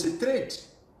would concentrate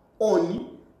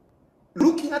on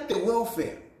looking at the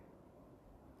welfare.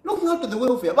 Looking out to the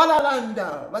welfare.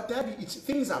 But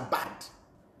things are bad.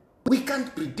 We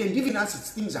can't pretend, even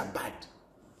as things are bad.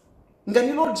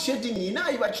 Load shedding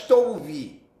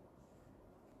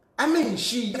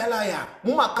she galaya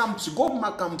muma camps, go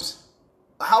muma camps.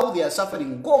 How they are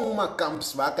suffering, go muma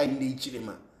camps baka in the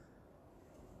Ichilema.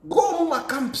 Go muma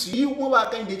camps, you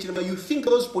muma in the Ichilema. You think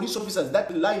those police officers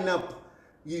that line up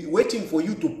waiting for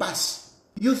you to pass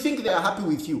You think they are happy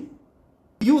with you.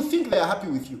 You think they are happy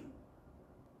with you.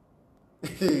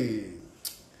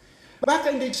 Back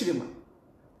in the Chilima,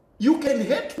 you can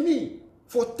hate me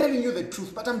for telling you the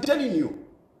truth, but I'm telling you,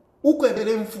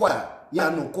 ukweberemfwa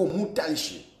ya noko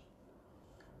mutanshi.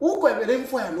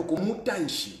 Ukweberemfwa ya noko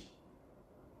mutanshi.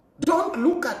 Don't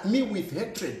look at me with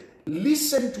hatred.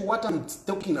 Listen to what I'm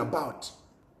talking about.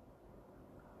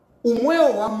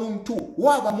 Umweo wa muntu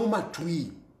waba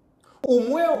mumatui.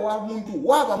 Umweo wa muntu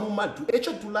waba mumatu.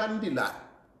 Echo tulandila.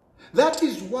 That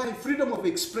is why freedom of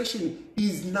expression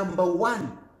is number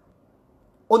one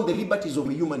on the liberties of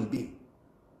a human being.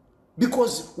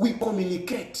 Because we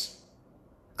communicate.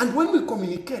 And when we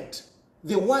communicate,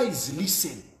 the wise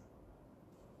listen.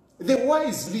 The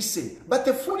wise listen. But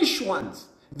the foolish ones,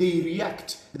 they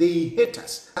react, they hate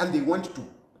us, and they want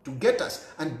to get us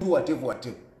and do whatever.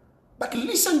 But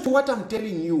listen to what I'm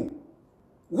telling you.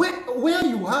 Where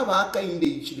you have Aka in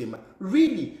the Ichilema,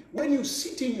 really, when you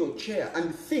sit in your chair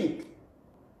and think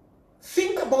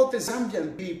about the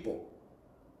Zambian people.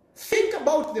 Think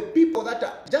about the people that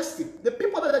are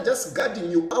just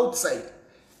guarding you outside.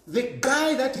 The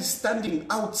guy that is standing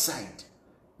outside.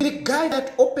 The guy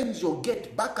that opens your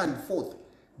gate back and forth.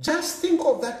 Just think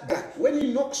of that guy. When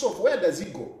he knocks off, where does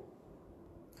he go?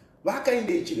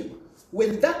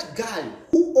 When that guy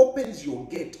who opens your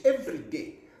gate every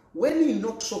day, when he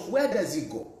knocks off, where does he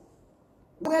go?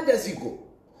 Where does he go?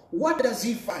 What does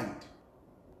he find?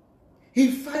 He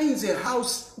finds a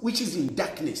house which is in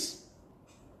darkness.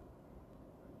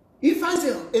 He finds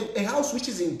a house which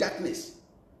is in darkness.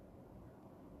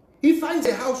 He finds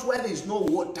a house where there is no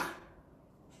water.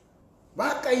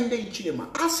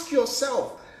 Ask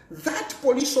yourself, that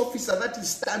police officer that is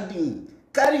standing,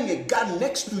 carrying a gun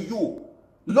next to you,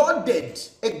 loaded,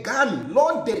 a gun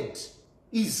loaded,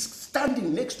 is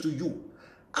standing next to you.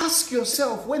 Ask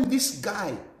yourself, when this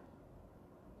guy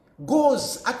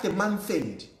goes at the month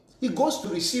end, he goes to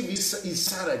receive his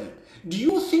salary, do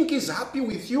you think he's happy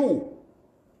with you?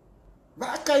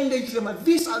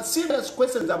 These are serious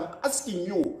questions I'm asking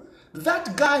you.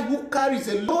 That guy who carries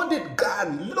a loaded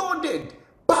gun, loaded,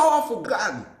 powerful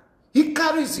gun, he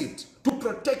carries it to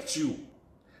protect you.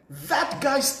 That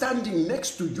guy standing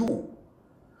next to you,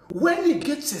 when he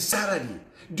gets a salary,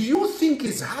 do you think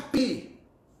he's happy?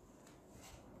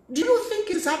 Do you think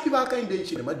he's happy?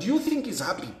 Do you think he's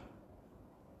happy?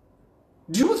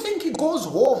 Do you think he goes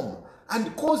home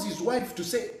and calls his wife to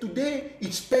say, today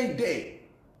it's payday.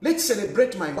 Let's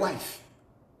celebrate my wife.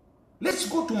 Let's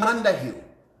go to Manda Hill.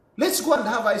 Let's go and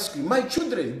have ice cream. My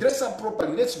children, dress up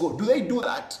properly. Let's go. Do they do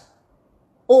that?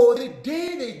 Or the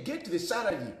day they get the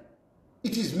salary,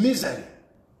 it is misery.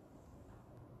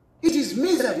 It is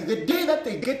misery. The day that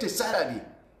they get a salary,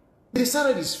 the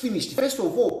salary is finished. First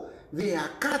of all, they are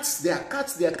cuts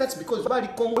because Bali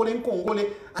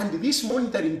Congole, and this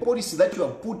monitoring policy that you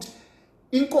have put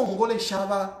in Congole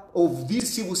Shava of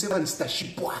these civil servants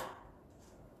Tashipwa.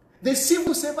 The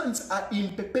civil servants are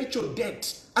in perpetual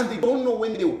debt and they don't know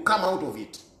when they will come out of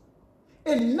it.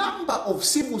 A number of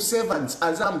civil servants,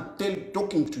 as I'm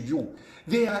talking to you,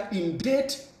 they are in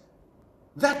debt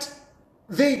that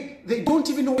they don't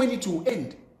even know when it will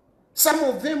end. Some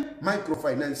of them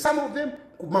microfinance, some of them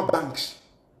Kuma banks.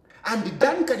 And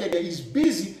Dan Kanyaga is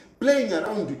busy playing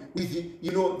around with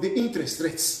the interest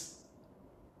rates.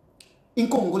 In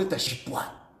Congole Tashipwa.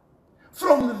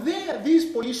 From there, these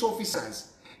police officers,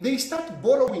 they start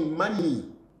borrowing money,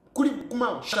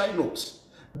 Kuma Shylocks,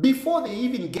 before they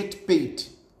even get paid.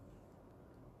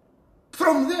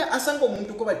 From there, Asango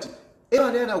Muntukobati,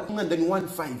 Evanera Ukungan then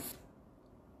 1.5.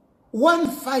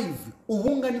 1.5,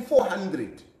 Uhungani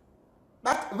 400.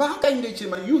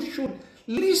 But you should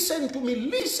listen to me,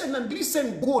 listen and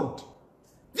listen good.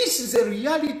 This is a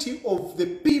reality of the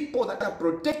people that are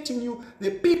protecting you,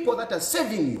 the people that are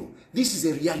saving you. This is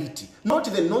a reality, not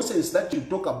the nonsense that you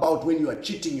talk about when you are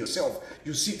cheating yourself.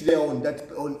 You sit there on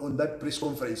that press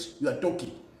conference, you are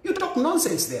talking. You talk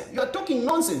nonsense there. You are talking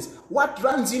nonsense. What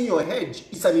runs in your head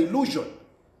is an illusion.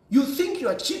 You think you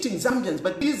are cheating Zambians,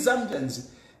 but these Zambians,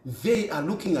 they are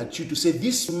looking at you to say,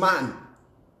 this man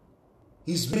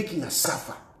is making us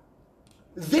suffer.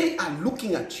 They are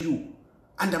looking at you.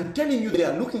 And I'm telling you, they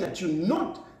are looking at you,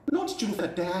 not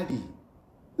Churufatayadi.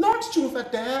 Not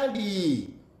Churufatayadi.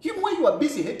 Even when you are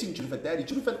busy hating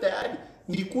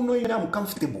Churufatayadi, I'm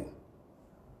comfortable.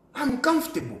 I'm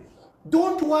comfortable.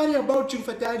 Don't worry about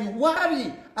Churufatayadi.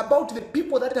 Worry about the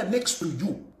people that are next to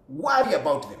you. Worry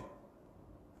about them.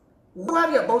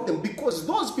 Worry about them, because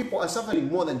those people are suffering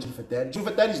more than Churufatayadi.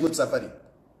 Churufatayadi is not suffering.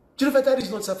 Churufatayadi is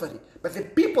not suffering. But the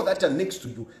people that are next to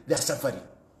you, they are suffering.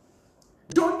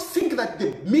 Don't think that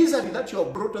the misery that you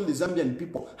have brought on the Zambian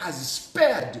people has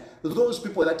spared those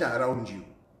people that are around you.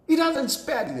 It hasn't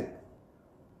spared them.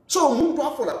 So, muntu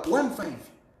afola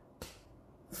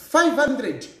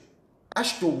 500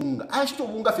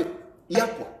 ashtovunga fe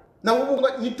yapwa. Now,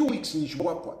 ni 2 weeks ni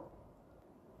shwapwa.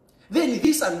 Then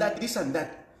this and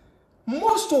that.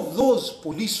 Most of those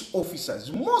police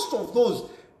officers, most of those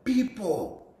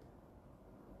people,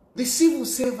 the civil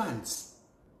servants,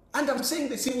 and I'm saying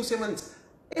the civil servants,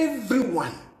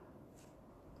 everyone,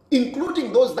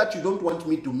 including those that you don't want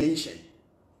me to mention,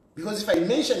 because if I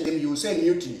mention them, you will say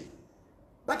mutiny.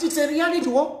 But it's a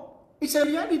reality, it's a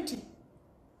reality.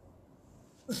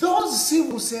 Those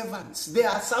civil servants, they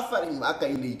are suffering.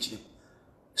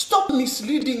 Stop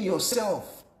misleading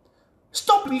yourself.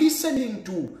 Stop listening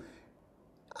to,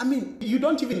 you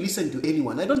don't even listen to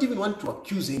anyone. I don't even want to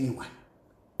accuse anyone.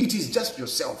 It is just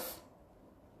yourself.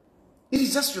 It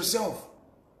is just yourself.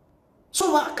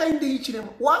 So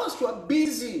whilst you are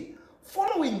busy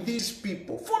following these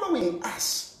people, following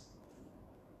us,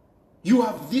 you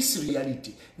have this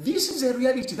reality. This is a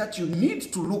reality that you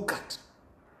need to look at.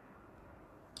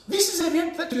 This is a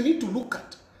reality that you need to look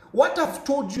at. What I've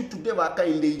told you today, what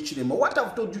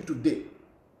I've told you today,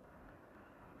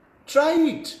 try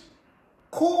it.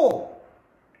 Call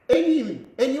any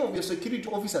of your security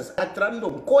officers at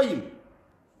random. Call him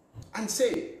and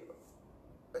say,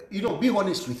 be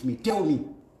honest with me. Tell me.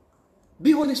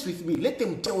 Be honest with me. Let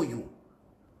them tell you.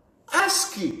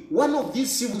 Ask one of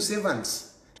these civil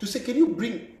servants to say, can you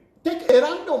take a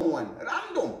random one.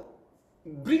 Random.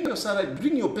 Bring your salary.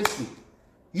 Bring your payslip.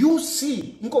 You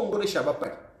see.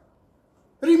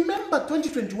 Remember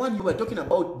 2021, you were talking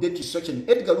about debt restructuring.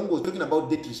 Edgar Lungu was talking about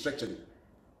debt restructuring.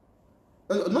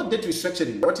 Not debt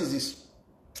restructuring. What is this?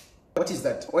 What is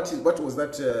that? What was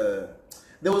that?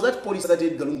 There was that policy that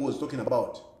Edgar Lungu was talking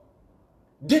about.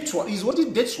 Debt swap. What is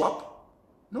debt swap?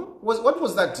 No? What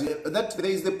was that? That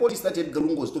there is the policy that Edgar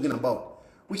Lungu was talking about,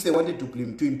 which they wanted to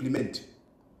implement.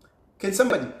 Can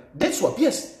somebody? Debt swap,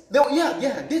 yes.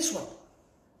 Debt swap.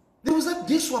 There was that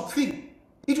debt swap thing.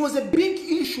 It was a big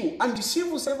issue, and the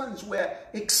civil servants were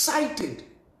excited.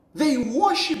 They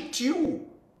worshipped you.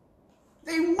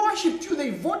 They worshipped you.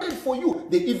 They voted for you.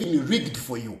 They even rigged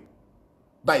for you.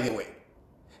 By the way,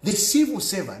 the civil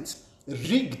servants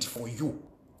rigged for you.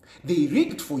 They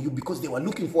rigged for you because they were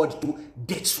looking forward to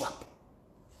debt swap.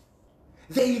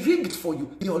 They rigged for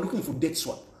you. They were looking for debt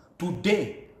swap.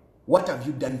 Today, what have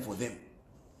you done for them?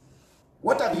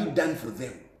 What have you done for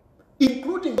them?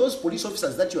 Including those police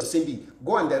officers that you are sending.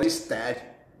 Go and arrest Tad.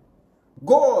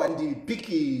 Go and pick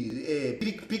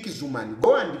Zuman.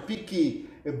 Go and pick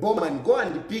Bowman. Go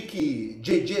and pick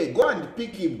JJ. Go and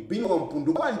pick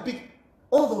Mpundu. Go and pick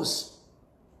all those.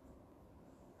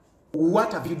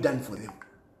 What have you done for them?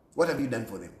 What have you done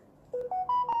for them?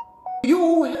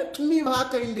 You hate me,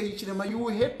 you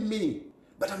hate me.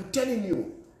 But I'm telling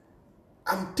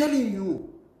you,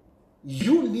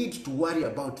 you need to worry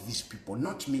about these people,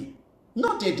 not me.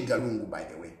 Not Edgar Lungu, by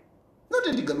the way. Not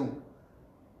Edgar Lungu.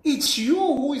 It's you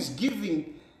who is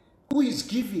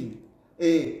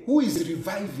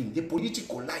reviving the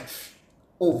political life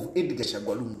of Edgar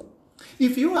Lungu.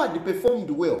 If you had performed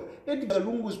well, Edgar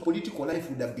Lungu's political life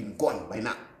would have been gone by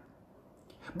now.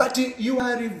 But you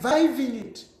are reviving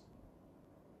it.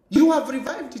 You have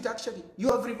revived it, actually. You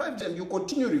have revived it and you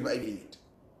continue reviving it.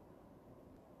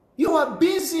 You are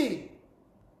busy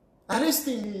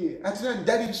arresting Atlan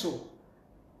Dariso,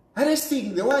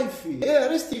 arresting the wife,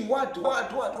 arresting what?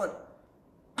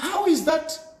 How is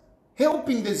that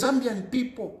helping the Zambian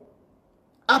people?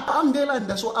 Apandela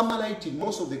and so Amalite,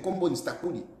 most of the combo in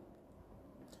Stakuli.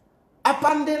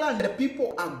 Apandela and the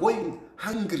people are going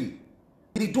hungry.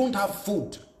 They don't have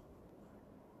food.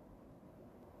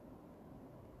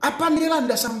 Apandela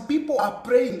and some people are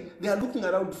praying. They are looking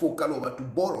around for Kalova to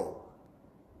borrow.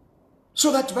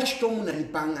 So that Vashtomun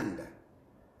and Panganda.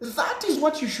 That is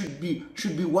what you should be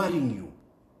worrying you.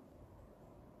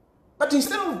 But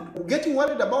instead of getting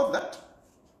worried about that,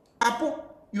 Apo,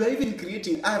 you are even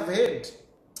creating. I'm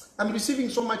receiving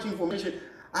so much information.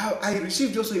 I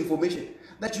received also information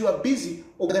that you are busy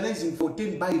organizing for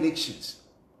 10 by-elections,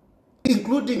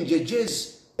 including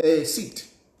JJ's seat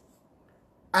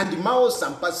and Mao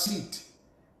Sampa's seat.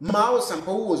 Mao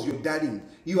Sampa, who was your darling,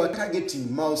 you are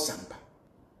targeting Mao Sampa.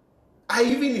 I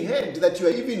even heard that you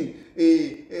are even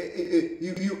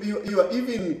you are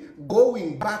even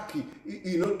going back,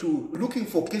 to looking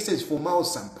for cases for Mao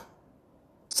Sampa.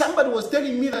 Somebody was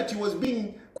telling me that he was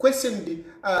being questioned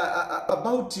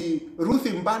about Ruth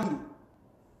Mpundu.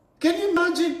 Can you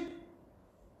imagine?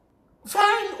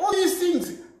 Fine, all these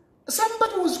things.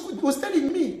 Somebody was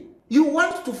telling me You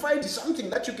want to find something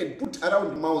that you can put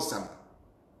around Mao Sampa.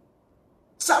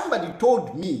 Somebody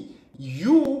told me he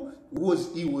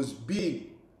was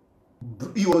being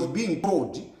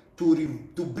told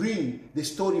to bring the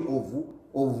story of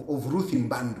Ruth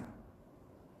Mpundu.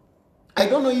 I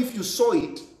don't know if you saw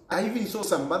it. I even saw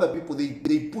some other people. They are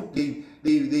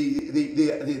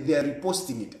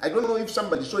reposting it. I don't know if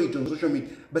somebody saw it on social media,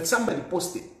 but somebody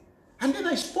posted. And then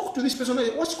I spoke to this person. I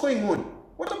said, what's going on?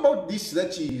 What about this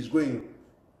that she is going on?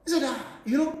 He said,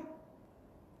 you know,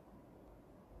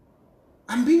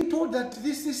 I'm being told that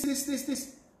this.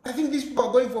 I think these people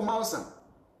are going for Mao Sampa.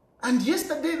 And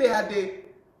yesterday they had a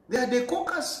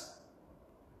caucus.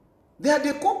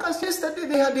 Yesterday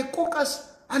they had a caucus.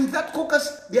 And that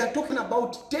caucus, they are talking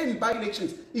about 10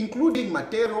 by-elections, including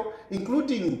Matero,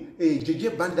 including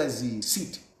JJ Banda's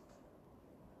seat.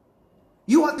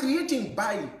 You are creating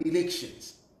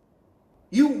by-elections.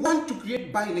 You want to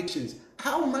create by-elections.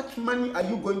 How much money are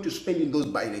you going to spend in those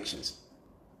by-elections?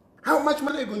 How much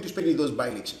money are you going to spend in those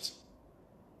by-elections?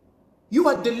 You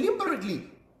are deliberately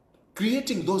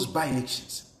creating those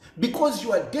by-elections because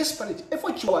you are desperate.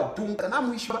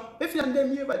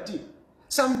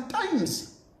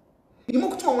 Sometimes, you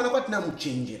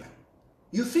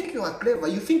think you are clever,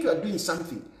 you think you are doing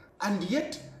something, and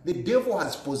yet the devil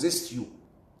has possessed you.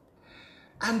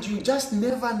 And you just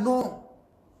never know.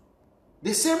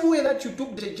 The same way that you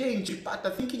took JJ in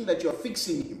Chipata thinking that you are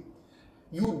fixing him,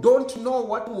 you don't know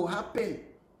what will happen.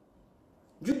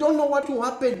 You don't know what will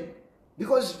happen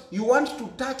because you want to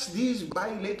touch these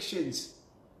by-elections.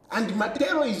 And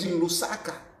Matero is in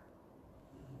Lusaka.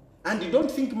 And you don't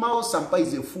think Mao Sampa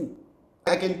is a fool.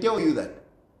 I can tell you that.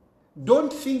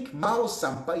 Don't think Mao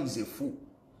Sampa is a fool.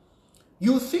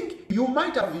 You think you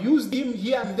might have used him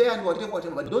here and there and whatever,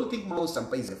 but don't think Mao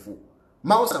Sampa is a fool.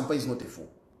 Mao Sampa is not a fool.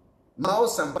 Mao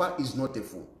Sampa is not a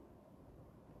fool.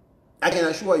 I can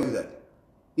assure you that.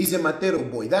 He's a Matero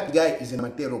boy. That guy is a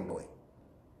Matero boy.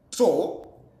 So,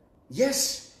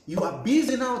 yes, you are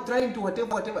busy now trying to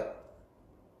whatever.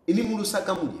 Ini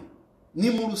Lusaka mudia. Ni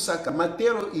Lusaka.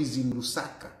 Matero is in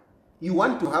Lusaka. You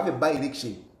want to have a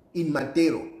by-election in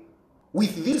Matero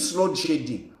with this load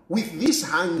shedding, with this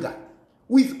hunger,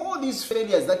 with all these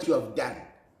failures that you have done.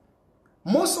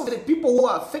 Most of the people who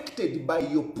are affected by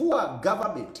your poor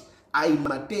government are in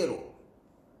Matero.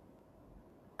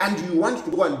 And you want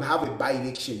to go and have a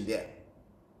by-election there.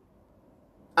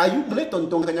 Are you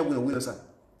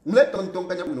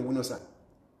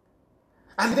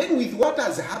and then with what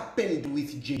has happened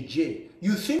with JJ,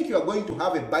 you think you are going to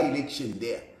have a by-election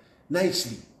there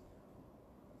nicely.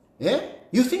 Yeah?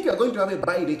 You think you are going to have a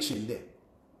by-election there.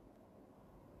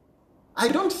 I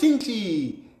don't think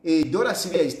Dora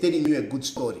Syria is telling you a good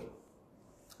story.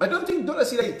 I don't think Dora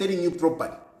Syria is telling you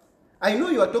properly. I know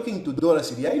you are talking to Dora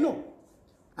Syria.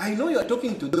 I know you are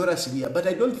talking to Dora Syria, but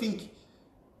I don't think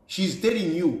she's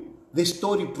telling you the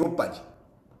story properly.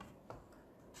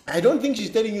 I don't think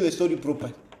she's telling you the story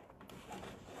properly.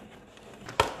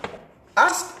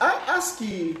 Ask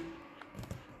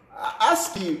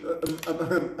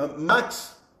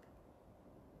Max.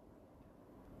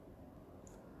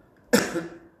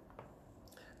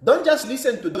 Don't just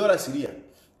listen to Dora Syria.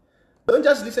 Don't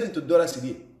just listen to Dora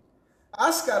Syria.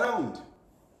 Ask around.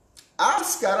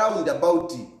 Ask around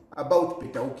about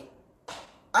Petauki.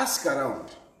 Ask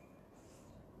around.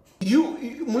 You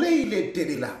mule ile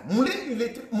terela, mule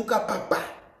ile mukapapa.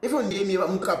 Even ndemi wa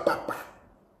mukapapa.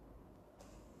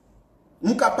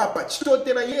 Mukapapa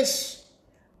chitotera yes.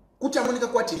 Kucha monika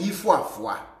kwati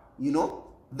lifwafwa. You know?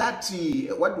 That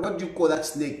what do you call that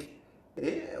snake?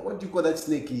 What do you call that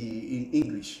snake in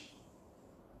English?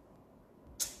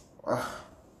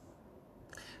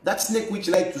 That snake which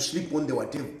like to sleep on the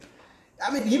whatever.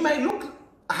 I mean, he might look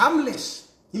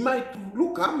harmless. He might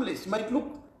look harmless. He might look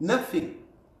nothing.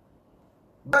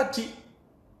 But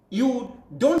you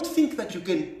don't think that you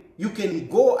can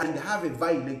go and have a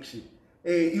by-election.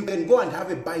 You can go and have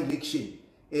a by-election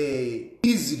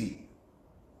easily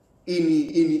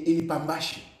in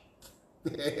Pambashi.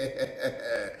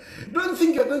 Don't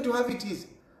think you're going to have it easy.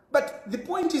 But the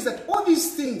point is that all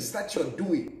these things that you're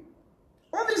doing,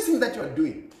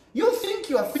 you think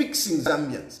you are fixing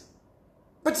Zambians.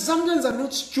 But Zambians are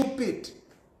not stupid.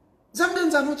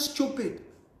 Zambians are not stupid.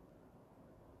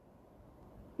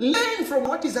 Learn from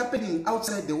what is happening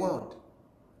outside the world.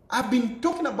 I've been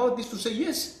talking about this to say,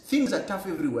 yes, things are tough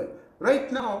everywhere.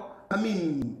 Right now, I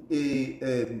mean,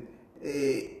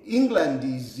 England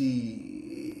is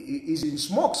in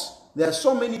smokes. There are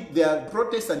so many, there are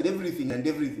protests and everything.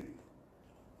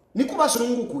 Nikuba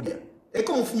sungu kudia.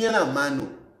 Eko mfumiana mano.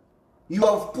 You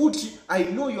have put, I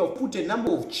know you have put a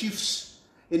number of chiefs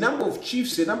a number of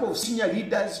chiefs, a number of senior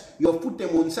leaders, you have put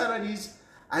them on salaries,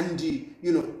 and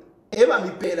you know, eva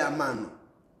mi pera mano.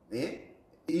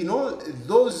 You know,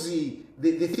 those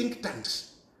the think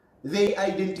tanks, they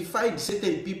identified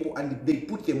certain people and they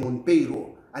put them on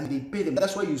payroll and they pay them.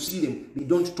 That's why you see them, they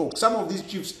don't talk. Some of these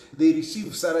chiefs, they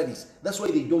receive salaries. That's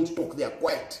why they don't talk, they are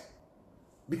quiet,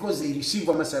 because they receive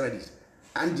salaries.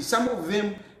 And some of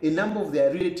them, a number of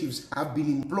their relatives have been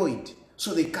employed,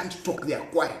 so they can't talk, they are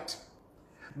quiet.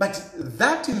 But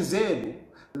that in Zelu,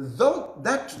 though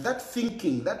that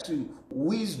thinking, that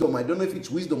wisdom, I don't know if it's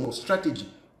wisdom or strategy,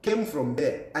 came from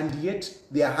there, and yet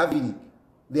they are having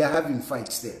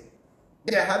fights there.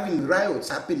 They are having riots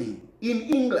happening in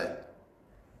England.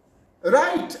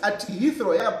 Right at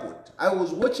Heathrow Airport, I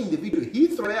was watching the video,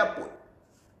 Heathrow Airport.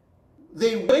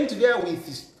 They went there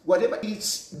with whatever,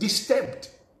 it's disturbed.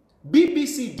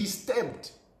 BBC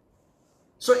disturbed.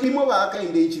 So imwe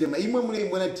in the HDM,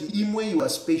 imwe you are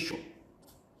special.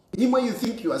 Imwe you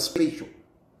think you are special.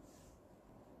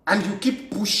 And you keep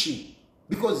pushing.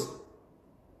 Because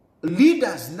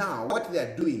leaders now, what they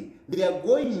are doing, they are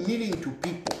going kneeling to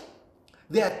people.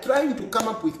 They are trying to come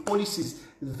up with policies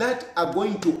that are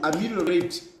going to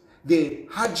ameliorate the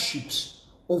hardships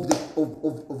of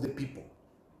the people.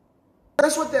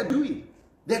 That's what they are doing.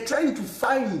 They are trying to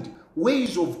find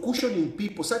ways of cushioning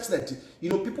people such that, you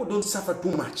know, people don't suffer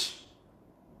too much.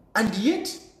 And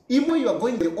yet, even when you are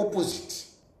going the opposite,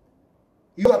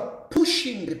 you are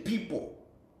pushing the people.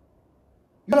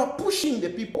 You are pushing the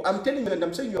people. I'm telling you, and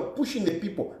I'm saying you are pushing the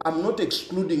people. I'm not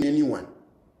excluding anyone.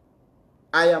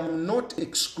 I am not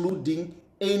excluding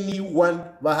anyone.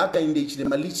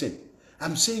 Listen,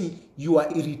 I'm saying you are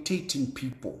irritating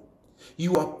people.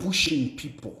 You are pushing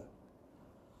people.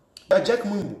 Jack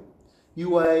Mumbu,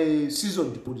 you are a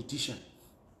seasoned politician.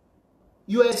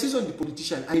 You are a seasoned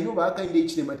politician. I know Bahaka in the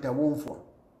HDM for.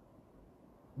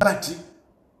 But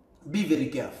be very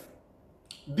careful.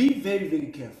 Be very, very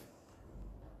careful.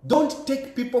 Don't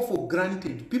take people for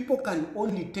granted. People can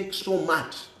only take so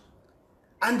much.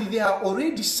 And there are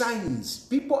already signs.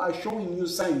 People are showing you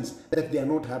signs that they are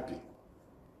not happy.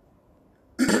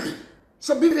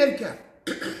 So be very careful.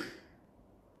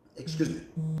 Excuse me.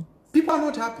 People are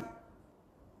not happy.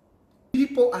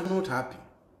 People are not happy.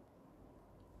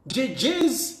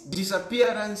 JJ's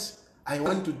disappearance, I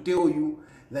want to tell you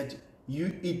that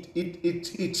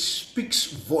it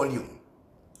speaks volume.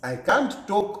 I can't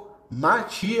talk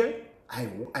much here.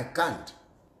 I can't.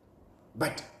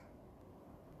 But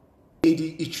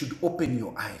it should open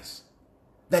your eyes.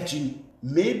 That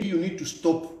maybe you need to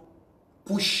stop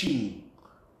pushing,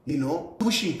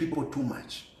 pushing people too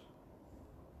much.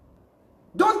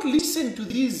 Don't listen to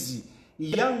these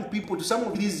young people, to some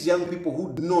of these young people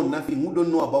who know nothing, who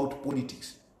don't know about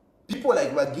politics. People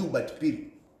like Gilbert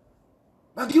Piri.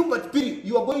 Gilbert Piri,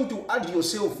 you are going to add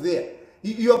yourself there.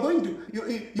 You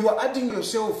are adding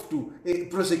yourself to a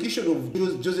prosecution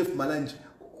of Joseph Malanji.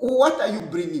 What are you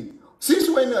bringing?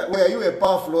 Since when were you a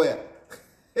powerful lawyer?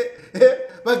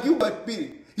 But Gilbert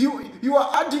Piri, you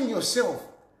are adding yourself.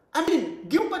 I mean,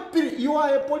 Gilbert Piri, you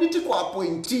are a political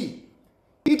appointee.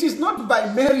 It is not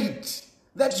by merit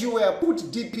that you were put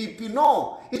DPP.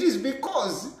 No, it is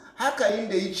because Haka in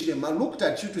the HDM looked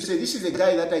at you to say, this is a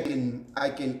guy that I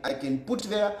can put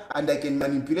there and I can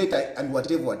manipulate and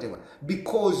whatever.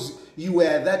 Because you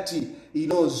were that,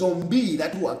 zombie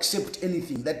that will accept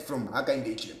anything that from Haka in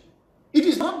the HDM. It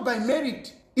is not by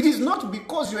merit. It is not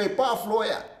because you're a powerful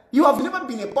lawyer. You have never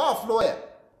been a powerful lawyer.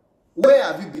 Where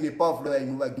have you been a powerful lawyer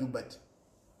in Gilbert?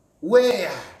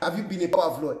 Where have you been a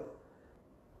powerful lawyer?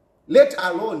 Let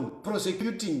alone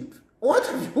prosecuting. Who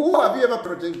have you ever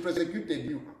prosecuted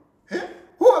you? Eh?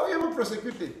 Who have you ever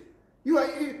prosecuted? You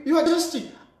are just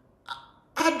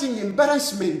adding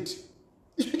embarrassment.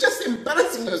 You're just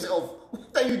embarrassing yourself.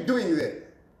 What are you doing there?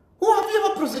 Who have you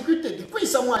ever prosecuted? Nikui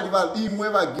someone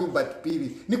imweva Gilbert Piri.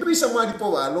 Nikui someone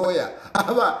po a lawyer.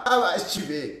 Aba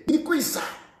chive. Nikui sa.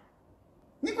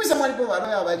 Nikui someone po a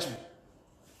lawyer aba chive.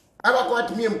 Aba kwa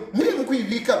tumie mkui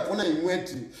vika pona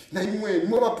imweti na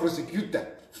imwe prosecutor.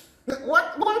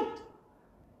 What?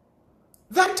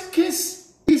 That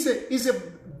case is a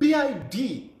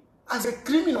BID. As a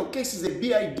criminal case is a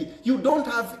BID. You don't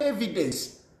have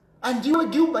evidence. And you are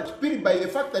Gilbert Piri by the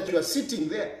fact that you are sitting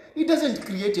there. It doesn't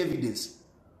create evidence.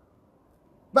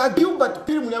 But Gilbert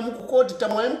Piri mnyamukukote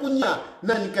tamuamkunya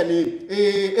nanikane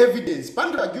evidence.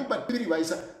 Pandra Gilbert Piri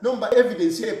waisa number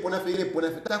evidence here pona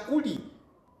takuli.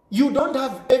 You don't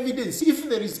have evidence. If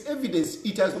there is evidence,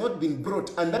 it has not been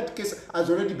brought, and that case has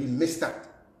already been messed up.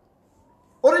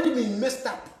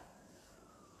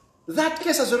 That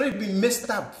case has already been messed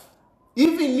up.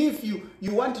 Even if you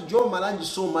want Joe Malanje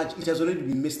so much, it has already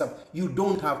been messed up. You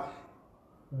don't have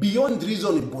beyond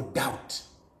reasonable doubt.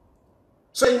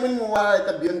 So even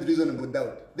more beyond reasonable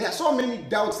doubt. There are so many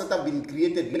doubts that have been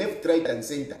created left, right, and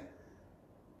center.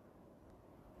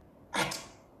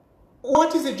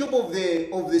 What is the job of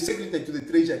the secretary to the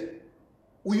treasury?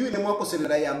 But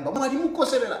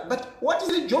what is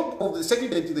the job of the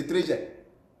secretary to the treasury?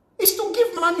 It's to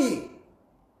give money.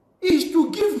 Is to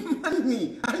give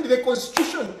money, and the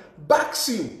constitution backs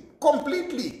him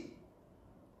completely.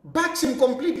 Backs him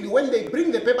completely. When they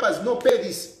bring the papers, no, pay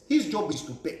this. His job is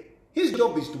to pay. His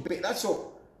job is to pay. That's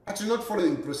all. That's not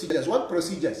following procedures. What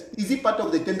procedures? Is he part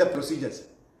of the tender procedures?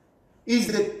 Is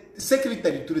the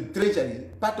secretary to the treasury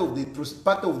part of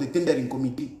the tendering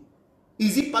committee?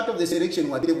 Is he part of the selection,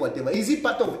 whatever? Is he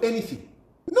part of anything?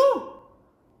 No.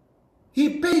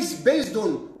 He pays based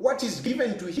on what is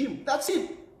given to him. That's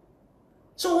it.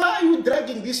 So why are you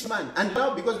dragging this man? And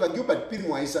now because of Gilbert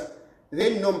Pirmoisa,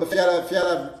 then number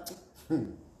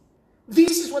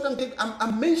This is what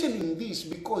I'm mentioning this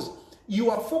because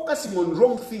you are focusing on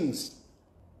wrong things.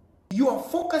 You are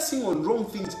focusing on wrong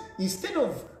things instead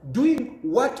of doing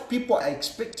what people are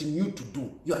expecting you to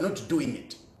do. You are not doing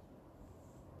it.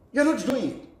 You are not doing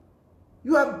it.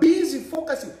 You are busy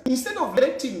focusing instead of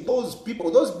letting those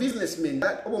people, those businessmen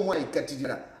that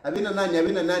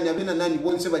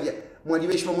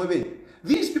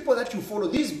these people that you follow,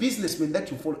 these businessmen that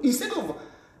you follow, instead of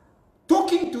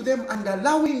talking to them and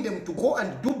allowing them to go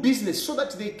and do business so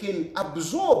that they can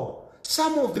absorb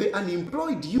some of the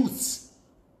unemployed youths.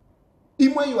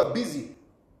 Even when you are busy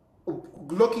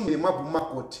locking them up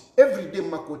market, everyday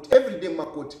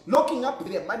market, locking up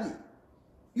their money.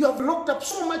 You have locked up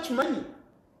so much money.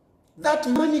 That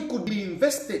money could be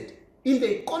invested in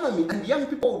the economy and young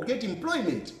people would get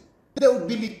employment. There would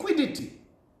be liquidity.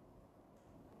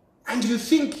 And you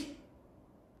think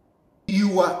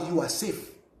you are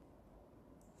safe.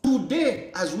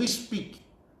 Today, as we speak,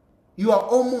 you are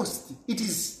almost, it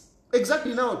is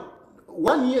exactly now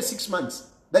 1 year, 6 months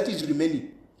that is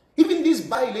remaining. Even these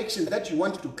by-elections that you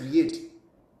want to create,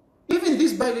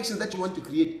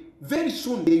 very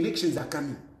soon the elections are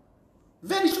coming.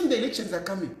 Very soon the elections are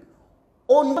coming.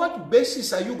 On what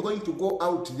basis are you going to go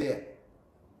out there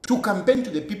to campaign to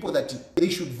the people that they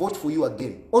should vote for you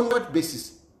again? On what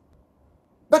basis?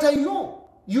 But I know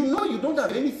you don't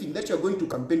have anything that you're going to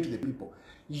campaign to the people.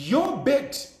 Your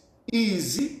bet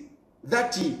is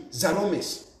that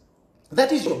Zalomes.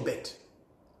 That is your bet.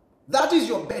 That is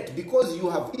your bet because you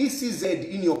have ECZ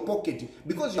in your pocket,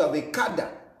 because you have a cadre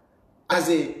as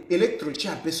an electoral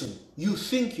chairperson. You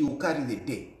think you will carry the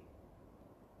day.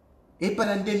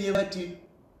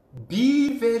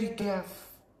 Be very careful.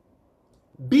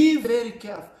 Be very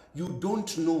careful. You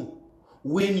don't know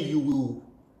when you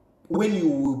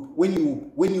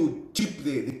tip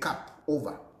the cup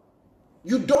over.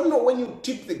 You don't know when you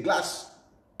tip the glass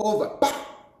over,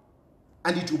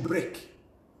 and it will break.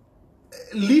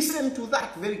 Listen to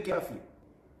that very carefully.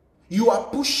 You are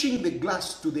pushing the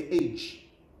glass to the edge,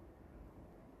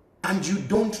 and you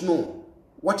don't know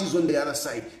what is on the other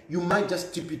side. You might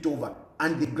just tip it over,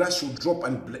 and the glass will drop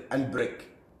and break.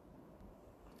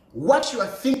 What you are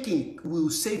thinking will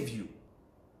save you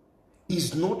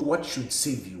is not what should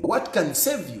save you. What can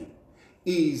save you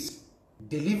is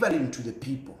delivering to the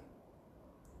people.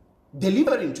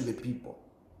 Delivering to the people.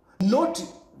 Not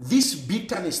this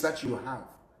bitterness that you have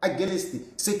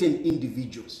against certain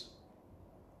individuals.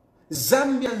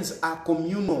 Zambians are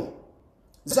communal.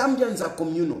 Zambians are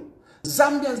communal.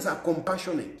 Zambians are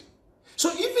compassionate.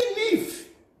 So even if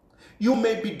you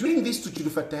may be doing this to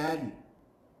Chilufatayali,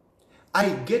 I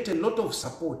get a lot of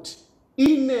support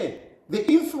in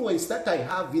the influence that I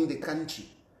have in the country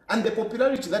and the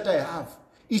popularity that I have.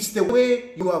 It's the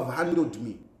way you have handled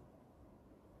me.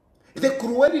 The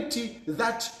cruelty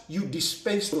that you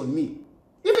dispensed on me.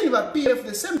 Even if I PF,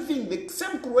 the same thing, the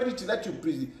same cruelty that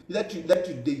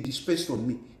they dispensed on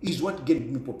me is what gave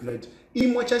me popularity.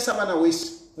 Imwacha Savana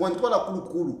West, Mwantwala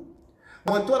Kulukulu,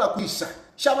 Mwantwala Kuisa,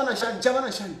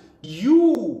 Shavana Shan,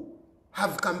 you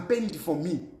have campaigned for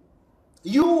me.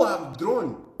 You have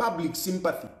drawn public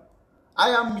sympathy. I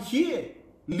am here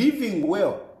living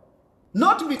well.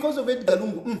 Not because of Edgar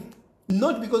Lungu.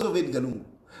 Not because of Edgar Lungu.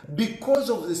 Because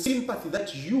of the sympathy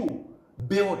that you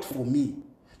built for me.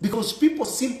 Because people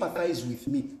sympathize with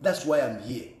me. That's why I'm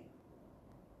here.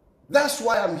 That's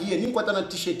why I'm here. Ninkwatana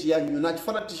t-shirt yanyu,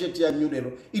 nachifana t-shirt yanyu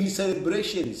lero in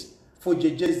celebrations for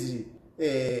JJ's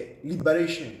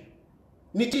liberation.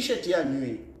 Ni t-shirt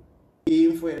yanyu.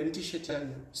 Ni t-shirt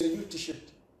yanyu. It's a new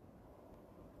t-shirt.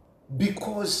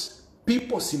 Because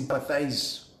people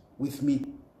sympathize with me.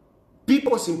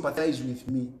 People sympathize with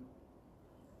me.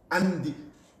 And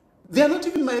they are not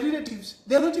even my relatives.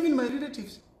 They are not even my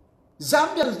relatives.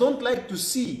 Zambians don't like to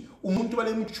see umuntu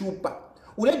wale mchupa.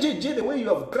 Ule JJ, the way you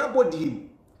have grappled him.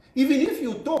 Even if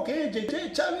you talk, hey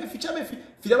JJ,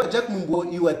 Filaba Jack Mumbo,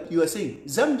 you are saying,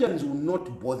 Zambians will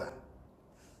not bother.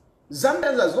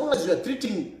 Zambians, as long as you are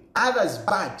treating others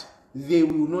bad, they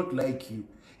will not like you.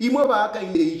 You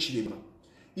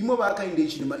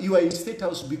are in State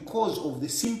House because of the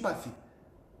sympathy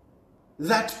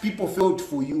that people felt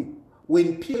for you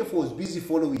when PF was busy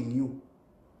following you.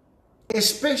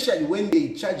 Especially when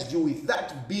they charged you with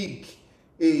that big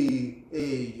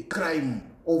crime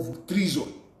of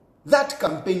treason. That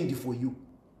campaigned for you.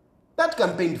 That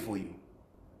campaigned for you.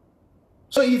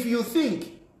 So if you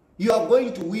think you are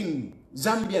going to win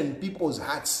Zambian people's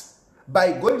hearts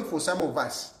by going for some of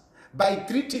us, by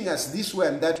treating us this way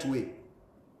and that way,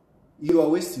 you are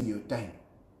wasting your time.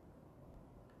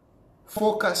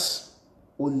 Focus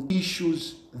on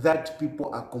issues that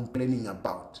people are complaining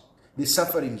about, the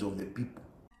sufferings of the people.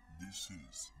 This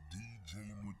is DJ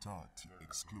Mutati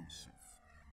exclusive.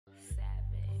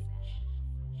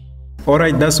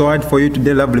 Alright, that's all for you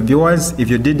today, lovely viewers.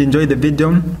 If you did enjoy the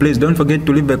video, please don't forget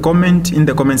to leave a comment in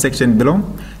the comment section below.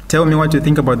 Tell me what you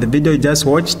think about the video you just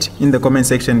watched in the comment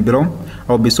section below.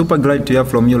 I'll be super glad to hear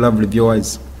from you, lovely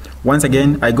viewers. Once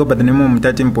again, I go by the name of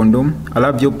Mutati Mpundu. I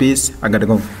love you, peace, I gotta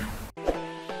go.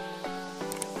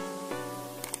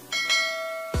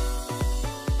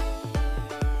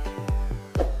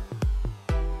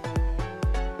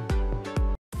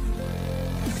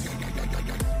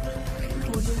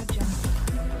 Audio